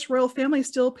Spanish royal family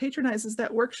still patronizes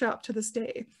that workshop to this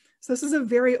day. So this is a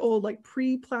very old, like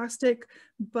pre-plastic,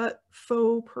 but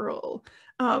faux pearl.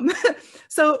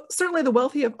 So certainly the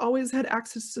wealthy have always had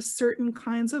access to certain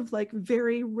kinds of like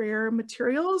very rare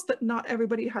materials that not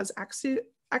everybody has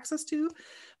access to,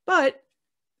 but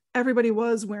everybody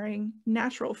was wearing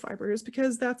natural fibers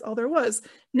because that's all there was.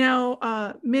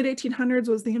 Now, mid 1800s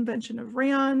was the invention of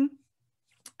rayon.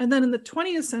 And then in the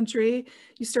 20th century,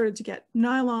 you started to get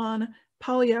nylon,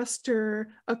 polyester,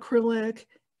 acrylic,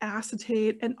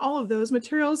 acetate, and all of those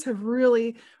materials have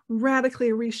really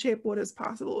radically reshaped what is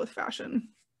possible with fashion.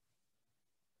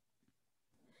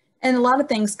 And a lot of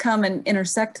things come and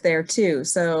intersect there too.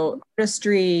 So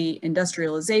artistry,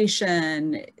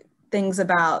 industrialization, things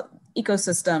about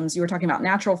ecosystems. You were talking about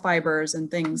natural fibers and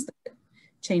things that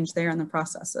change there in the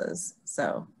processes.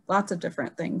 So lots of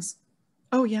different things.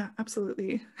 Oh yeah,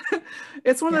 absolutely.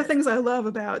 It's one of the things I love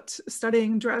about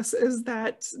studying dress is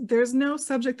that there's no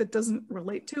subject that doesn't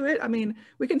relate to it. I mean,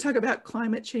 we can talk about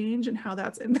climate change and how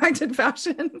that's impacted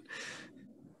fashion.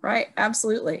 Right,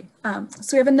 absolutely. So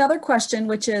we have another question,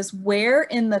 which is, where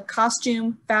in the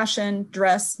costume, fashion,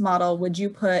 dress model would you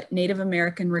put Native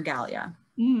American regalia?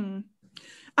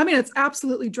 I mean, it's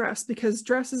absolutely dress, because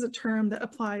dress is a term that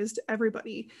applies to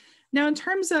everybody. Now, in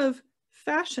terms of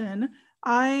fashion,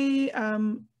 I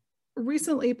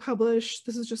recently published,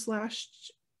 this is just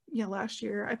last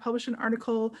year, I published an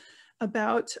article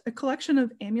about a collection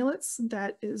of amulets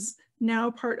that is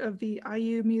now part of the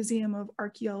IU Museum of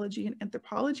Archaeology and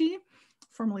Anthropology,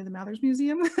 formerly the Mathers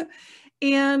Museum.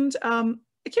 And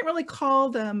I can't really call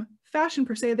them fashion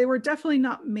per se. They were definitely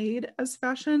not made as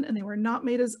fashion, and they were not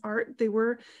made as art. They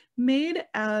were made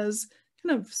as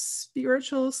kind of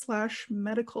spiritual /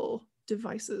 medical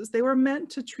devices. They were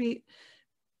meant to treat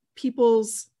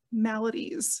people's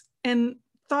maladies, and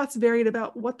thoughts varied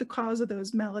about what the cause of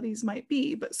those maladies might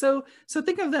be. But so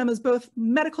think of them as both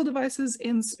medical devices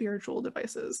and spiritual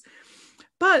devices.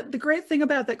 But the great thing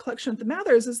about that collection at the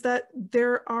Mathers is that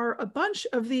there are a bunch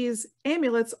of these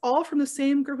amulets, all from the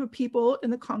same group of people in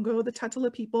the Congo, the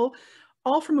Tatala people,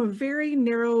 all from a very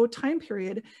narrow time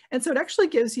period. And so it actually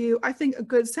gives you, I think, a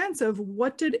good sense of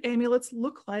what did amulets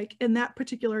look like in that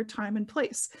particular time and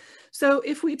place. So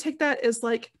if we take that as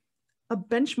like a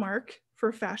benchmark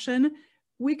for fashion,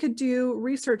 we could do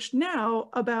research now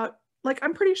about, like,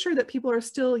 I'm pretty sure that people are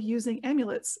still using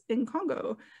amulets in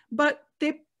Congo, but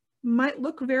they might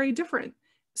look very different.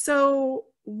 So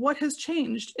what has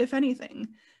changed, if anything?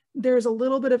 There's a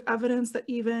little bit of evidence that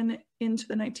even into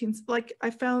the I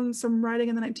found some writing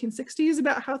in the 1960s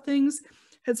about how things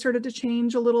had started to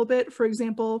change a little bit. For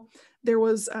example, there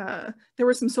were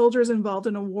some soldiers involved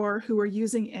in a war who were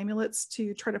using amulets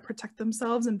to try to protect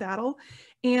themselves in battle,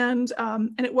 and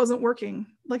it wasn't working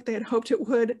like they had hoped it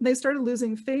would. They started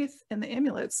losing faith in the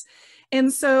amulets,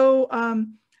 and so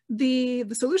the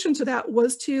solution to that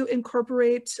was to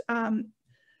incorporate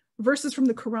verses from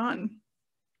the Quran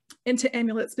into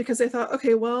amulets, because they thought,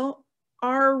 okay, well,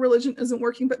 our religion isn't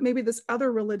working, but maybe this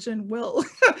other religion will.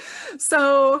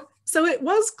 So it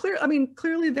was clear. I mean,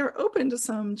 clearly they're open to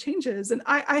some changes, and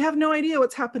I have no idea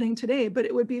what's happening today, but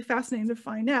it would be fascinating to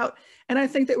find out. And I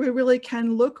think that we really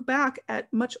can look back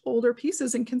at much older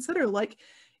pieces and consider, like,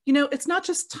 you know, it's not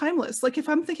just timeless. Like if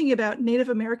I'm thinking about Native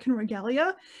American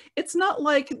regalia, it's not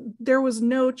like there was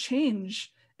no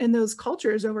change in those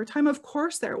cultures over time. Of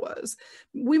course there was.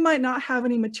 We might not have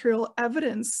any material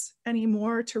evidence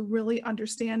anymore to really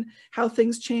understand how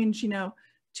things change, you know,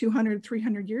 200,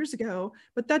 300 years ago,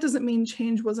 but that doesn't mean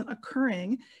change wasn't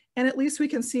occurring. And at least we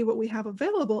can see what we have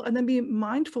available and then be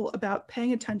mindful about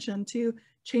paying attention to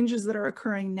changes that are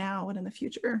occurring now and in the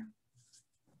future.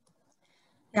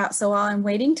 Yeah, so while I'm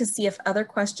waiting to see if other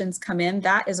questions come in,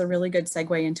 that is a really good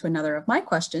segue into another of my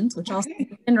questions, which I'll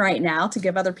send in right now to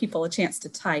give other people a chance to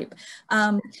type.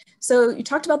 So you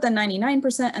talked about the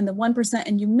 99% and the 1%,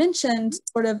 and you mentioned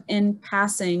sort of in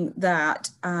passing that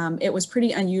it was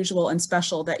pretty unusual and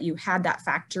special that you had that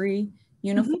factory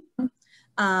uniform.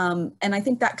 And I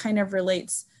think that kind of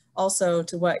relates also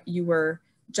to what you were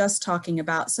just talking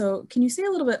about. So can you say a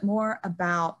little bit more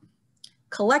about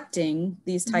collecting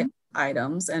these types of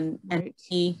items, and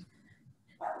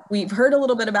we've heard a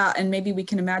little bit about, and maybe we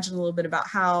can imagine a little bit about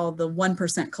how the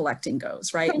 1% collecting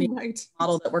goes, right? Maybe a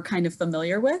model that we're kind of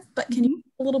familiar with, but can you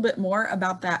talk a little bit more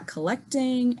about that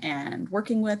collecting and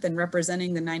working with and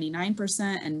representing the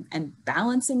 99% and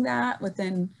balancing that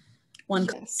within one,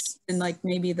 and like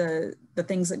maybe the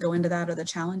things that go into that or the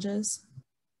challenges?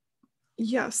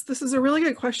 Yes, this is a really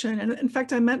good question. And in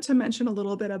fact, I meant to mention a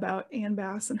little bit about Anne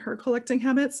Bass and her collecting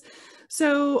habits.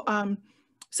 So,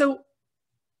 so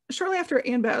shortly after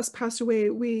Anne Bass passed away,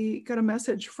 we got a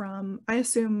message from, I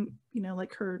assume, you know,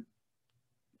 like her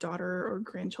daughter or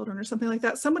grandchildren or something like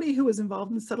that, somebody who was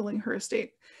involved in settling her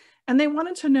estate. And they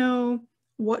wanted to know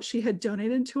what she had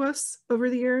donated to us over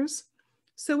the years.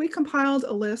 So we compiled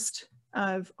a list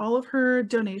of all of her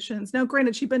donations. Now,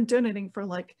 granted, she'd been donating for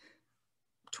like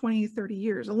 20, 30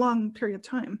 years, a long period of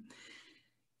time.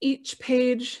 Each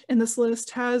page in this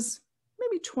list has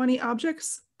maybe 20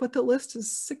 objects, but the list is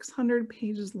 600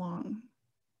 pages long.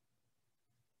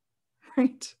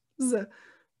 Right? This is a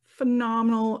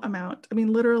phenomenal amount. I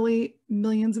mean, literally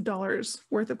millions of dollars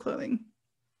worth of clothing.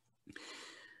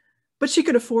 But she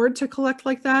could afford to collect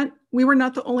like that. We were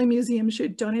not the only museum she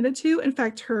had donated to. In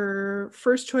fact, her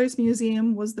first choice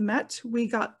museum was the Met. We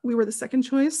were the second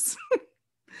choice.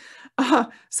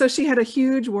 So she had a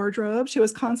huge wardrobe. She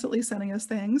was constantly sending us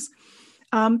things.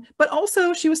 But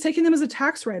also she was taking them as a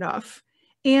tax write-off.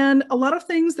 And a lot of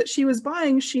things that she was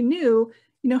buying, she knew,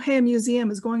 you know, hey, a museum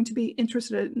is going to be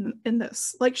interested in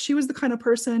this. Like she was the kind of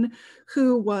person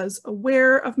who was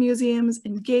aware of museums,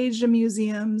 engaged in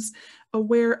museums,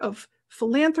 aware of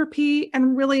philanthropy,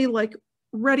 and really like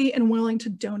ready and willing to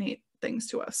donate things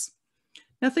to us.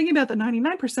 Now thinking about the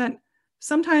 99%,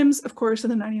 sometimes, of course, in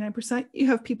the 99%, you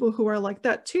have people who are like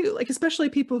that too, like especially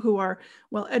people who are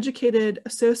well-educated,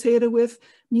 associated with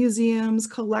museums,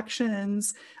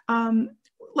 collections.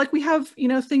 Like we have, you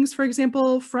know, things, for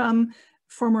example, from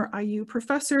former IU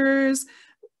professors,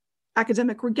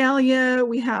 academic regalia.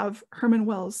 We have Herman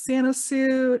Well's Santa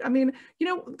suit. I mean, you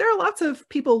know, there are lots of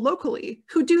people locally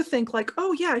who do think like,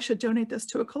 oh yeah, I should donate this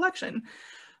to a collection.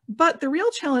 But the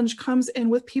real challenge comes in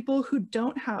with people who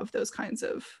don't have those kinds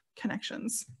of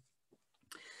connections.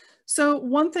 So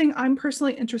one thing I'm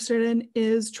personally interested in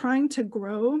is trying to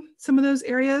grow some of those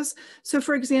areas. So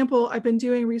for example, I've been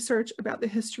doing research about the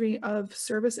history of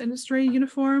service industry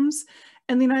uniforms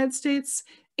in the United States,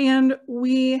 and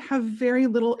we have very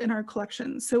little in our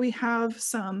collection. So we have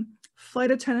some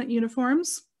flight attendant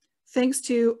uniforms, thanks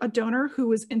to a donor who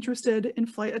was interested in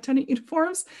flight attendant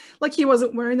uniforms. Like he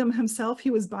wasn't wearing them himself,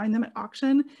 he was buying them at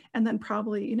auction, and then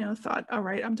probably, you know, thought, all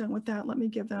right, I'm done with that, let me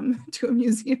give them to a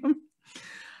museum.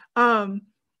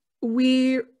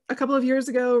 We, a couple of years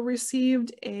ago,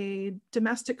 received a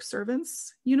domestic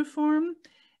servants uniform,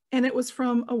 and it was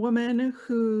from a woman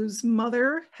whose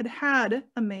mother had had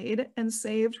a maid and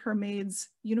saved her maid's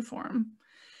uniform.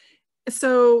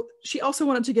 So she also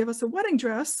wanted to give us a wedding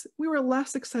dress. We were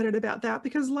less excited about that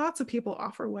because lots of people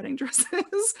offer wedding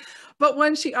dresses. But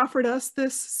when she offered us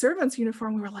this servant's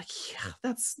uniform, we were like,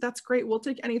 yeah, that's great. We'll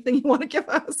take anything you want to give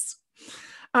us.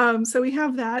 So we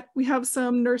have that. We have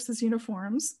some nurses'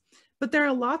 uniforms, but there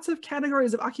are lots of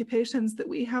categories of occupations that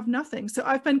we have nothing. So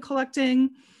I've been collecting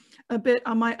a bit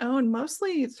on my own,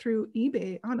 mostly through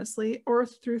eBay, honestly, or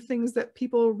through things that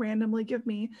people randomly give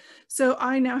me. So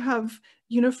I now have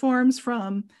uniforms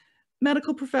from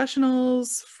medical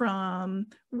professionals, from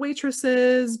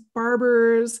waitresses,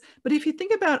 barbers. But if you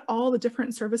think about all the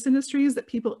different service industries that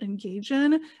people engage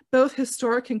in, both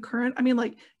historic and current, I mean,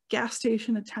 like gas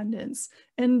station attendants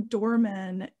and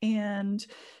doormen and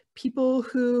people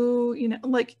who, you know,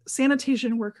 like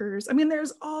sanitation workers. I mean,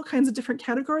 there's all kinds of different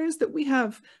categories that we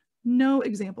have no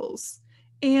examples.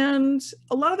 And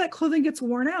a lot of that clothing gets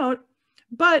worn out.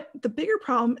 But the bigger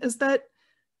problem is that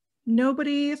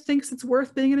nobody thinks it's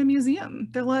worth being in a museum.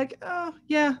 They're like, oh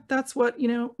yeah, that's what, you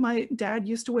know, my dad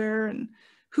used to wear, and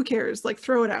who cares? Like,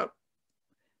 throw it out.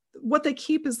 What they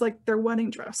keep is like their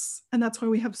wedding dress. And that's why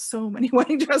we have so many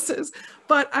wedding dresses.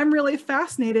 But I'm really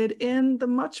fascinated in the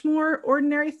much more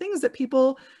ordinary things that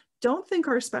people don't think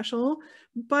are special,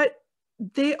 but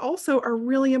they also are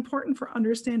really important for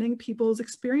understanding people's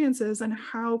experiences and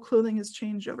how clothing has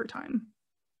changed over time.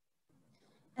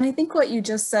 And I think what you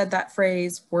just said, that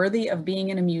phrase, worthy of being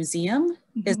in a museum,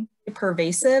 is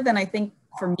pervasive. And I think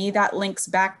for me, that links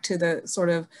back to the sort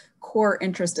of core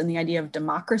interest in the idea of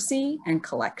democracy and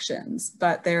collections.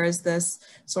 But there is this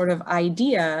sort of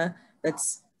idea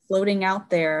that's floating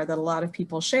out there that a lot of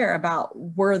people share about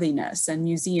worthiness and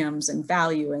museums and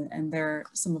value, and there are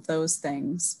some of those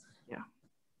things. Yeah.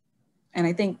 And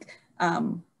I think,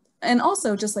 and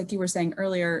also, just like you were saying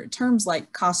earlier, terms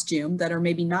like costume that are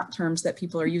maybe not terms that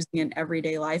people are using in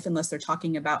everyday life unless they're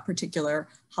talking about particular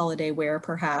holiday wear,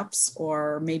 perhaps,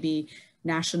 or maybe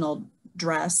national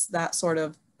dress, that sort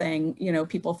of thing. You know,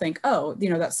 people think, oh, you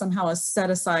know, that's somehow a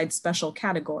set aside special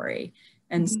category.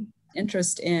 And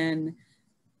interest in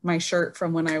my shirt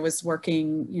from when I was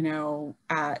working, you know,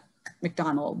 at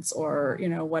McDonald's or, you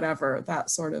know, whatever,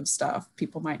 that sort of stuff,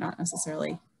 people might not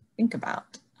necessarily think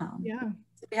about. Yeah.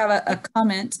 We have a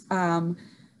comment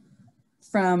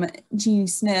from Jeannie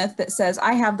Smith that says,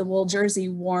 I have the wool jersey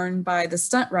worn by the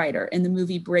stunt rider in the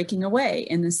movie Breaking Away,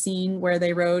 in the scene where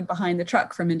they rode behind the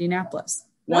truck from Indianapolis.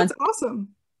 That's awesome.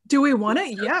 Do we want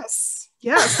it? Yes.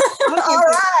 Yes. All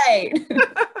right.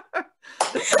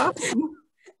 That's awesome.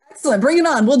 Excellent. Bring it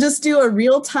on. We'll just do a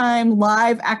real-time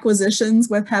live acquisitions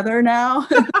with Heather now.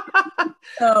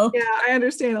 So. Yeah, I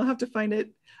understand. I'll have to find it.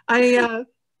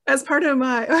 As part of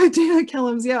my Dana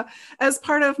Kellums, yeah, as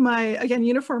part of my, again,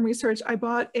 uniform research, I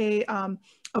bought a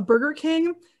Burger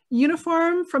King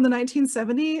uniform from the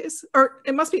 1970s, or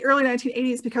it must be early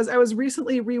 1980s, because I was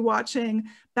recently rewatching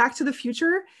Back to the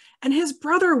Future, and his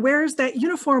brother wears that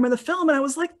uniform in the film, and I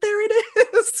was like, there it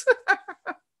is.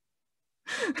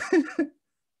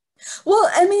 Well,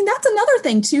 I mean, that's another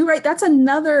thing too, right? That's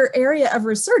another area of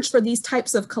research for these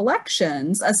types of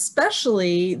collections,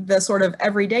 especially the sort of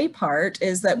everyday part,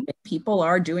 is that when people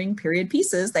are doing period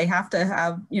pieces, they have to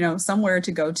have, you know, somewhere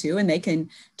to go to, and they can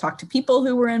talk to people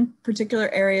who were in particular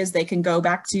areas. They can go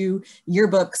back to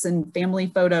yearbooks and family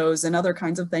photos and other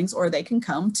kinds of things, or they can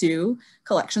come to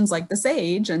collections like the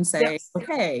Sage and say, yes,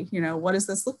 okay, you know, what does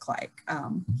this look like?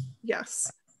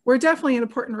 Yes. We're definitely an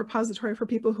important repository for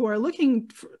people who are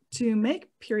looking to make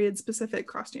period specific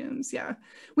costumes. Yeah,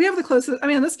 we have the closest, I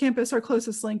mean, on this campus, our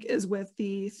closest link is with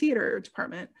the theater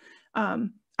department.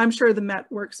 I'm sure the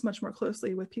Met works much more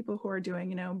closely with people who are doing,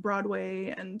 you know,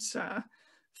 Broadway and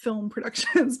film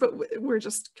productions, but we're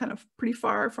just kind of pretty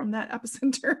far from that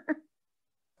epicenter.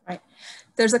 Right.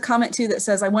 There's a comment too that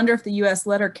says, I wonder if the US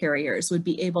letter carriers would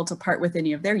be able to part with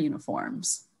any of their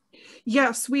uniforms.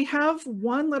 Yes, we have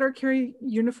one letter carrier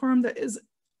uniform that is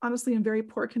honestly in very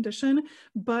poor condition,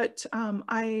 but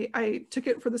I took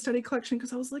it for the study collection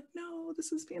because I was like, no,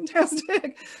 this is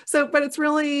fantastic. So, but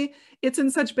it's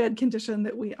in such bad condition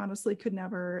that we honestly could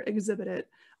never exhibit it.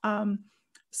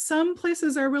 Some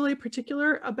places are really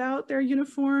particular about their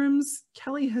uniforms.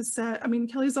 Kelly has said, I mean,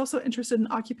 Kelly's also interested in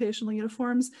occupational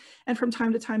uniforms, and from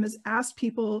time to time has asked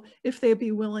people if they'd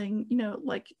be willing, you know,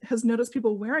 like has noticed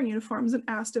people wearing uniforms and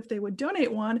asked if they would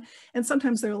donate one. And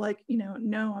sometimes they're like, you know,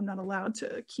 no, I'm not allowed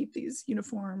to keep these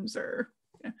uniforms, or,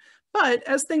 you know. But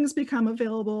as things become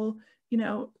available, you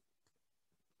know,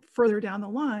 further down the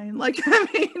line, like, I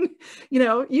mean, you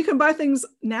know, you can buy things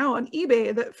now on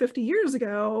eBay that 50 years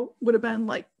ago would have been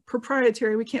like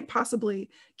proprietary. We can't possibly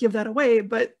give that away.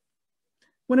 But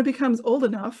when it becomes old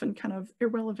enough and kind of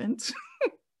irrelevant,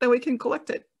 then we can collect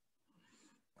it.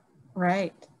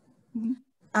 Right.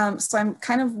 Mm-hmm. So I'm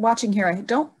kind of watching here. I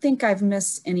don't think I've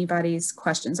missed anybody's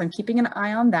questions. I'm keeping an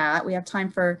eye on that. We have time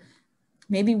for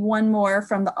maybe one more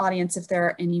from the audience if there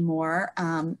are any more.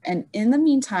 And in the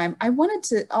meantime, I wanted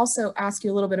to also ask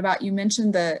you a little bit about, you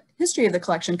mentioned the history of the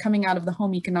collection coming out of the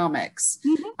home economics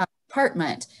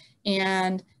department.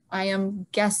 And I am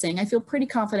guessing, I feel pretty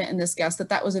confident in this guess, that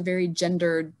that was a very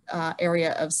gendered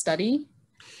area of study.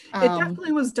 It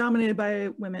definitely was dominated by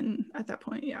women at that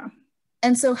point, yeah.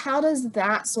 And so how does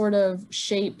that sort of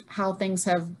shape how things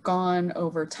have gone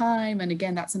over time? And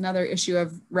again, that's another issue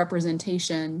of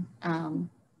representation.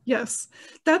 Yes,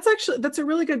 that's a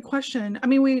really good question. I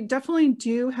mean, we definitely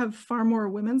do have far more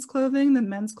women's clothing than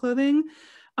men's clothing,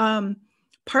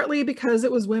 partly because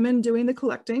it was women doing the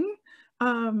collecting.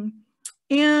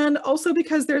 And also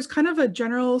because there's kind of a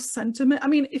general sentiment. I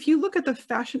mean, if you look at the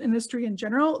fashion industry in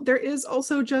general, there is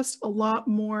also just a lot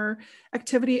more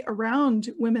activity around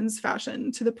women's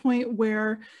fashion, to the point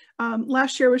where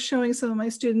last year I was showing some of my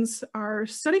students our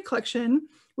study collection,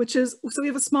 which is, so we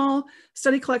have a small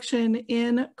study collection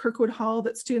in Kirkwood Hall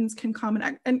that students can come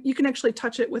and you can actually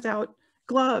touch it without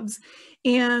gloves.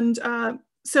 And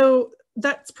so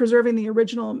that's preserving the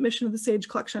original mission of the Sage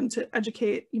collection, to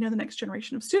educate, the next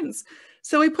generation of students.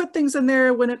 So we put things in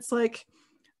there when it's like,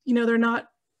 they're not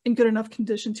in good enough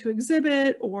condition to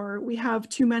exhibit, or we have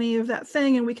too many of that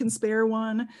thing and we can spare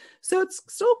one. So it's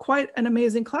still quite an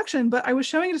amazing collection. But I was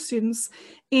showing it to students,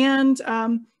 and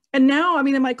now, I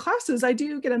mean, in my classes, I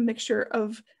do get a mixture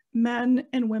of men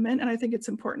and women, and I think it's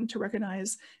important to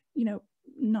recognize,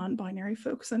 non-binary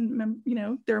folks, and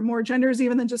there are more genders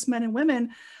even than just men and women.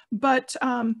 But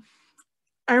I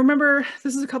remember,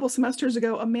 this is a couple semesters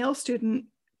ago, a male student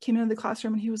came into the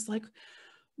classroom and he was like,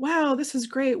 wow, this is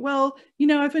great. Well,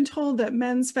 I've been told that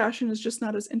men's fashion is just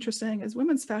not as interesting as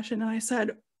women's fashion. And I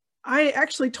said, I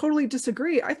actually totally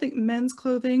disagree. I think men's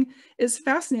clothing is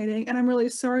fascinating, and I'm really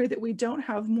sorry that we don't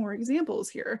have more examples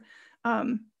here.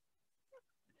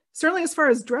 Certainly as far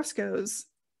as dress goes,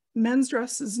 men's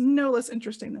dress is no less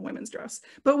interesting than women's dress,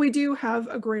 but we do have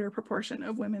a greater proportion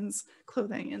of women's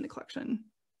clothing in the collection.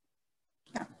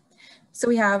 Yeah. So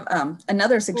we have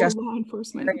another suggestion. Law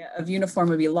enforcement. Area of uniform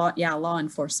would be law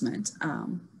enforcement.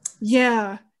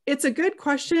 Yeah, it's a good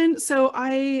question. So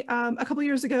a couple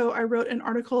years ago, I wrote an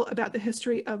article about the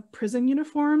history of prison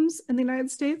uniforms in the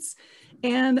United States.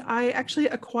 And I actually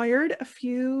acquired a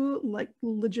few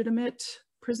legitimate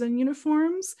prison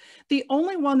uniforms. The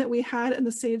only one that we had in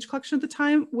the Sage collection at the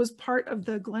time was part of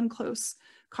the Glenn Close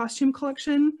costume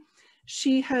collection.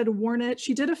 She had worn it.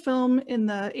 She did a film in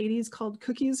the 80s called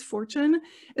Cookie's Fortune.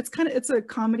 It's a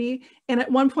comedy. And at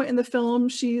one point in the film,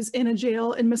 she's in a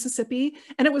jail in Mississippi,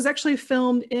 and it was actually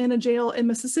filmed in a jail in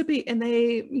Mississippi. And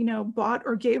they, bought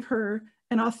or gave her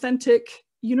an authentic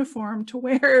uniform to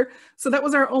wear. So that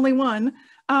was our only one.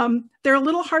 They're a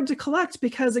little hard to collect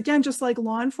because, again, just like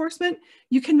law enforcement,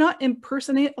 you cannot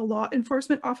impersonate a law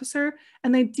enforcement officer,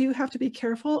 and they do have to be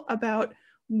careful about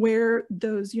where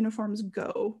those uniforms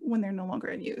go when they're no longer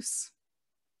in use.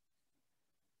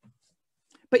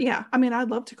 But yeah, I mean, I'd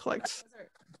love to collect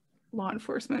law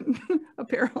enforcement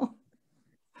apparel.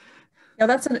 Yeah,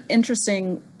 that's an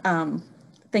interesting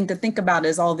thing to think about,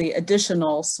 is all the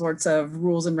additional sorts of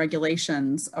rules and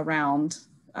regulations around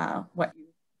what you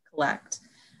collect.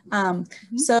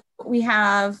 So we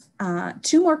have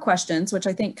two more questions, which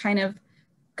I think kind of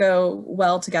go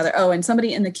well together. Oh, and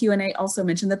somebody in the Q&A also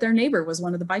mentioned that their neighbor was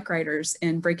one of the bike riders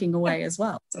in Breaking Away as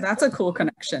well. So that's a cool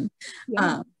connection.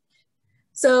 Yeah.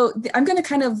 So I'm going to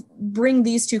kind of bring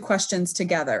these two questions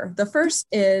together. The first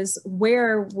is,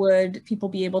 where would people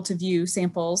be able to view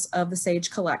samples of the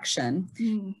Sage collection?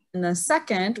 And the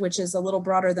second, which is a little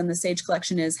broader than the Sage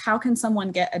collection, is how can someone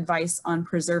get advice on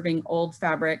preserving old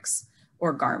fabrics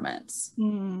or garments?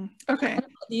 Okay.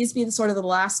 These be the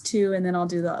last two, and then I'll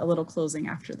do a little closing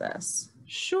after this.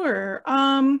 Sure.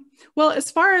 Well, as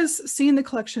far as seeing the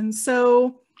collection,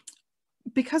 so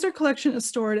because our collection is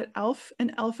stored at ELF,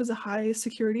 and ELF is a high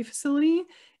security facility,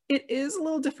 it is a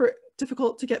little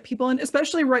difficult to get people in,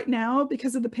 especially right now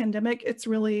because of the pandemic. It's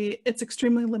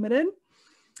extremely limited.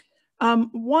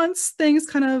 Once things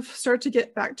kind of start to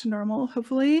get back to normal,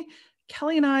 hopefully,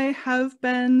 Kelly and I have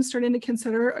been starting to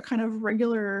consider a kind of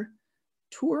regular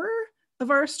tour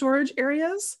of our storage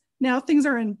areas. Now things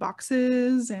are in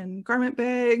boxes and garment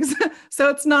bags. So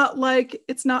it's not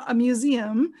a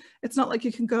museum. It's not like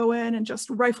you can go in and just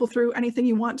rifle through anything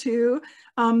you want to.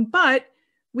 But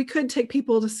we could take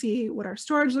people to see what our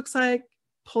storage looks like,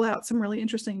 pull out some really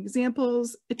interesting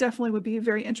examples. It definitely would be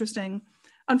very interesting.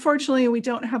 Unfortunately, we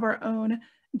don't have our own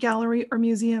gallery or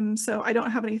museum, so I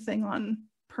don't have anything on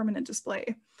permanent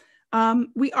display.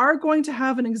 We are going to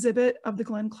have an exhibit of the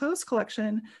Glenn Close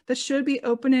collection that should be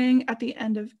opening at the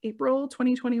end of April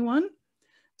 2021.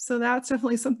 So that's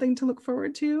definitely something to look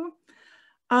forward to.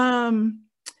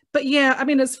 But yeah, I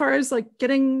mean, as far as like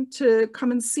getting to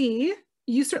come and see,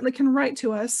 you certainly can write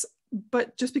to us,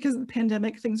 but just because of the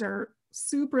pandemic, things are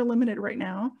super limited right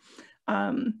now.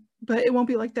 But it won't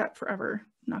be like that forever,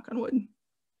 knock on wood.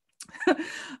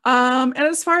 And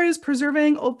as far as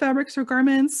preserving old fabrics or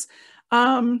garments,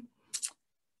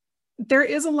 there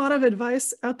is a lot of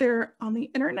advice out there on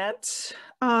the internet.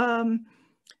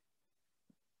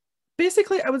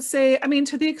 Basically, I would say, I mean,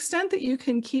 to the extent that you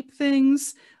can keep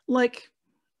things, like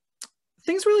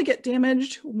things really get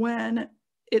damaged when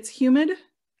it's humid.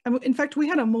 In fact, we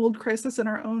had a mold crisis in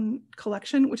our own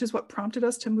collection, which is what prompted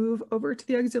us to move over to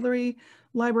the auxiliary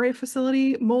library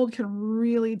facility. Mold can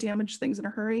really damage things in a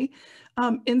hurry.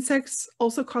 Insects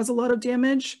also cause a lot of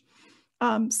damage.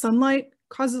 Sunlight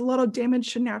causes a lot of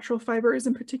damage to natural fibers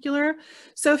in particular.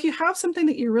 So if you have something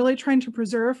that you're really trying to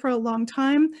preserve for a long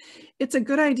time, it's a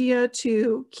good idea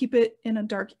to keep it in a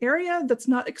dark area that's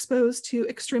not exposed to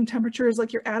extreme temperatures.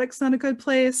 Like your attic's not a good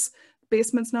place,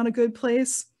 basement's not a good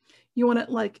place. You want it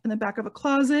like in the back of a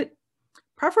closet.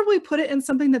 Preferably put it in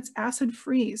something that's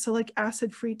acid-free. So like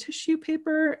acid-free tissue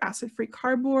paper, acid-free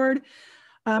cardboard.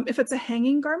 If it's a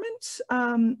hanging garment,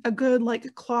 a good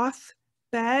like cloth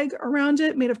bag around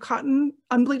it made of cotton,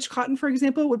 unbleached cotton, for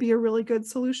example, would be a really good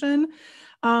solution.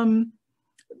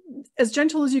 As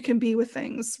gentle as you can be with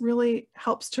things really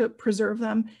helps to preserve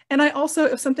them. And I also,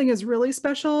 if something is really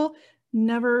special,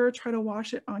 never try to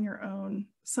wash it on your own.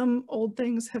 Some old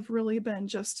things have really been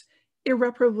just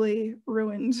irreparably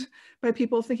ruined by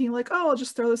people thinking like, oh, I'll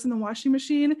just throw this in the washing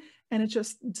machine, and it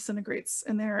just disintegrates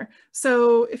in there.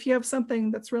 So if you have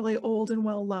something that's really old and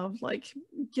well loved, like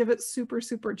give it super,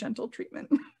 super gentle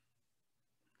treatment.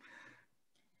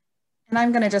 And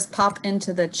I'm going to just pop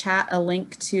into the chat a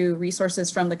link to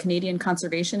resources from the Canadian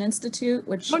Conservation Institute,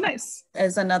 which nice.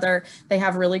 is another, they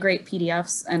have really great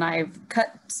PDFs, and I've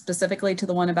cut specifically to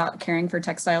the one about caring for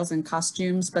textiles and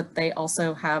costumes, but they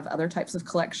also have other types of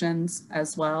collections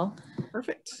as well.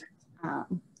 Perfect.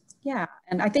 Yeah,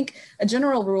 and I think a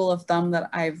general rule of thumb that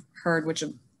I've heard, which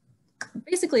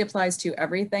basically applies to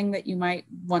everything that you might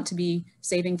want to be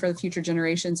saving for the future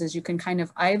generations, is you can kind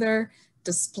of either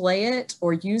display it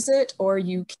or use it, or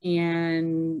you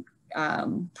can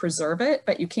preserve it,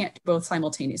 but you can't do both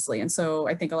simultaneously. And so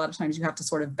I think a lot of times you have to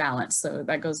sort of balance. So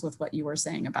that goes with what you were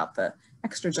saying about the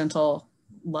extra gentle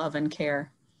love and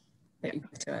care that you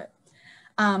give to it.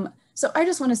 So I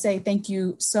just want to say thank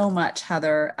you so much,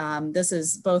 Heather. This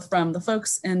is both from the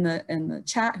folks in the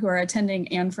chat who are attending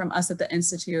and from us at the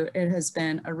Institute. It has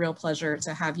been a real pleasure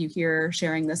to have you here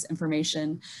sharing this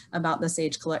information about the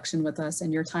Sage collection with us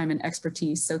and your time and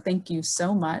expertise. So thank you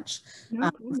so much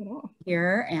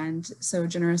here and so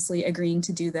generously agreeing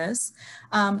to do this.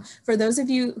 For those of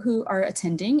you who are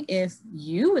attending, if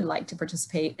you would like to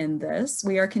participate in this,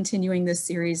 we are continuing this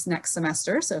series next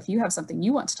semester. So if you have something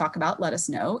you want to talk about, let us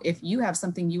know. If you have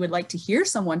something you would like to hear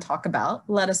someone talk about,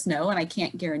 let us know. And I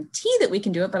can't guarantee that we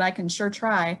can do it, but I can sure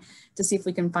try to see if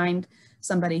we can find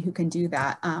somebody who can do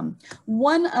that.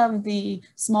 One of the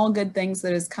small good things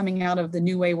that is coming out of the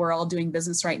new way we're all doing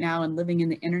business right now and living in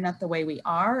the internet the way we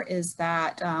are is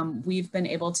that we've been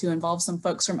able to involve some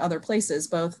folks from other places,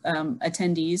 both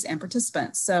attendees and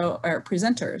participants, or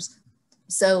presenters.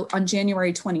 So on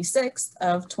January 26th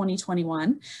of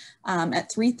 2021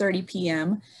 at 3:30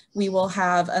 p.m., we will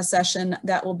have a session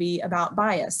that will be about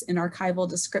bias in archival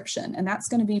description. And that's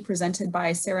going to be presented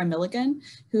by Sarah Milligan,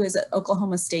 who is at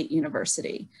Oklahoma State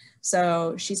University.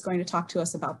 So she's going to talk to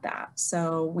us about that.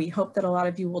 So we hope that a lot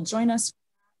of you will join us.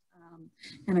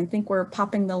 And I think we're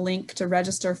popping the link to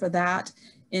register for that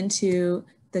into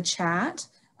the chat.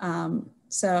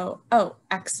 Oh,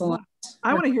 excellent.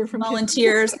 I want to hear from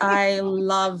volunteers. I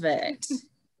love it.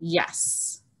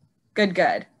 Yes. Good,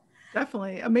 good.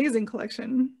 Definitely. Amazing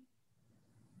collection.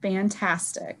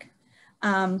 Fantastic.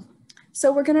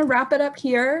 So we're going to wrap it up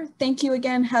here. Thank you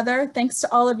again, Heather. Thanks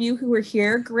to all of you who were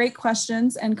here. Great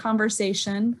questions and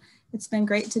conversation. It's been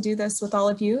great to do this with all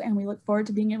of you, and we look forward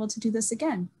to being able to do this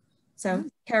again. So,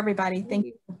 take care, everybody. Thank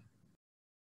you.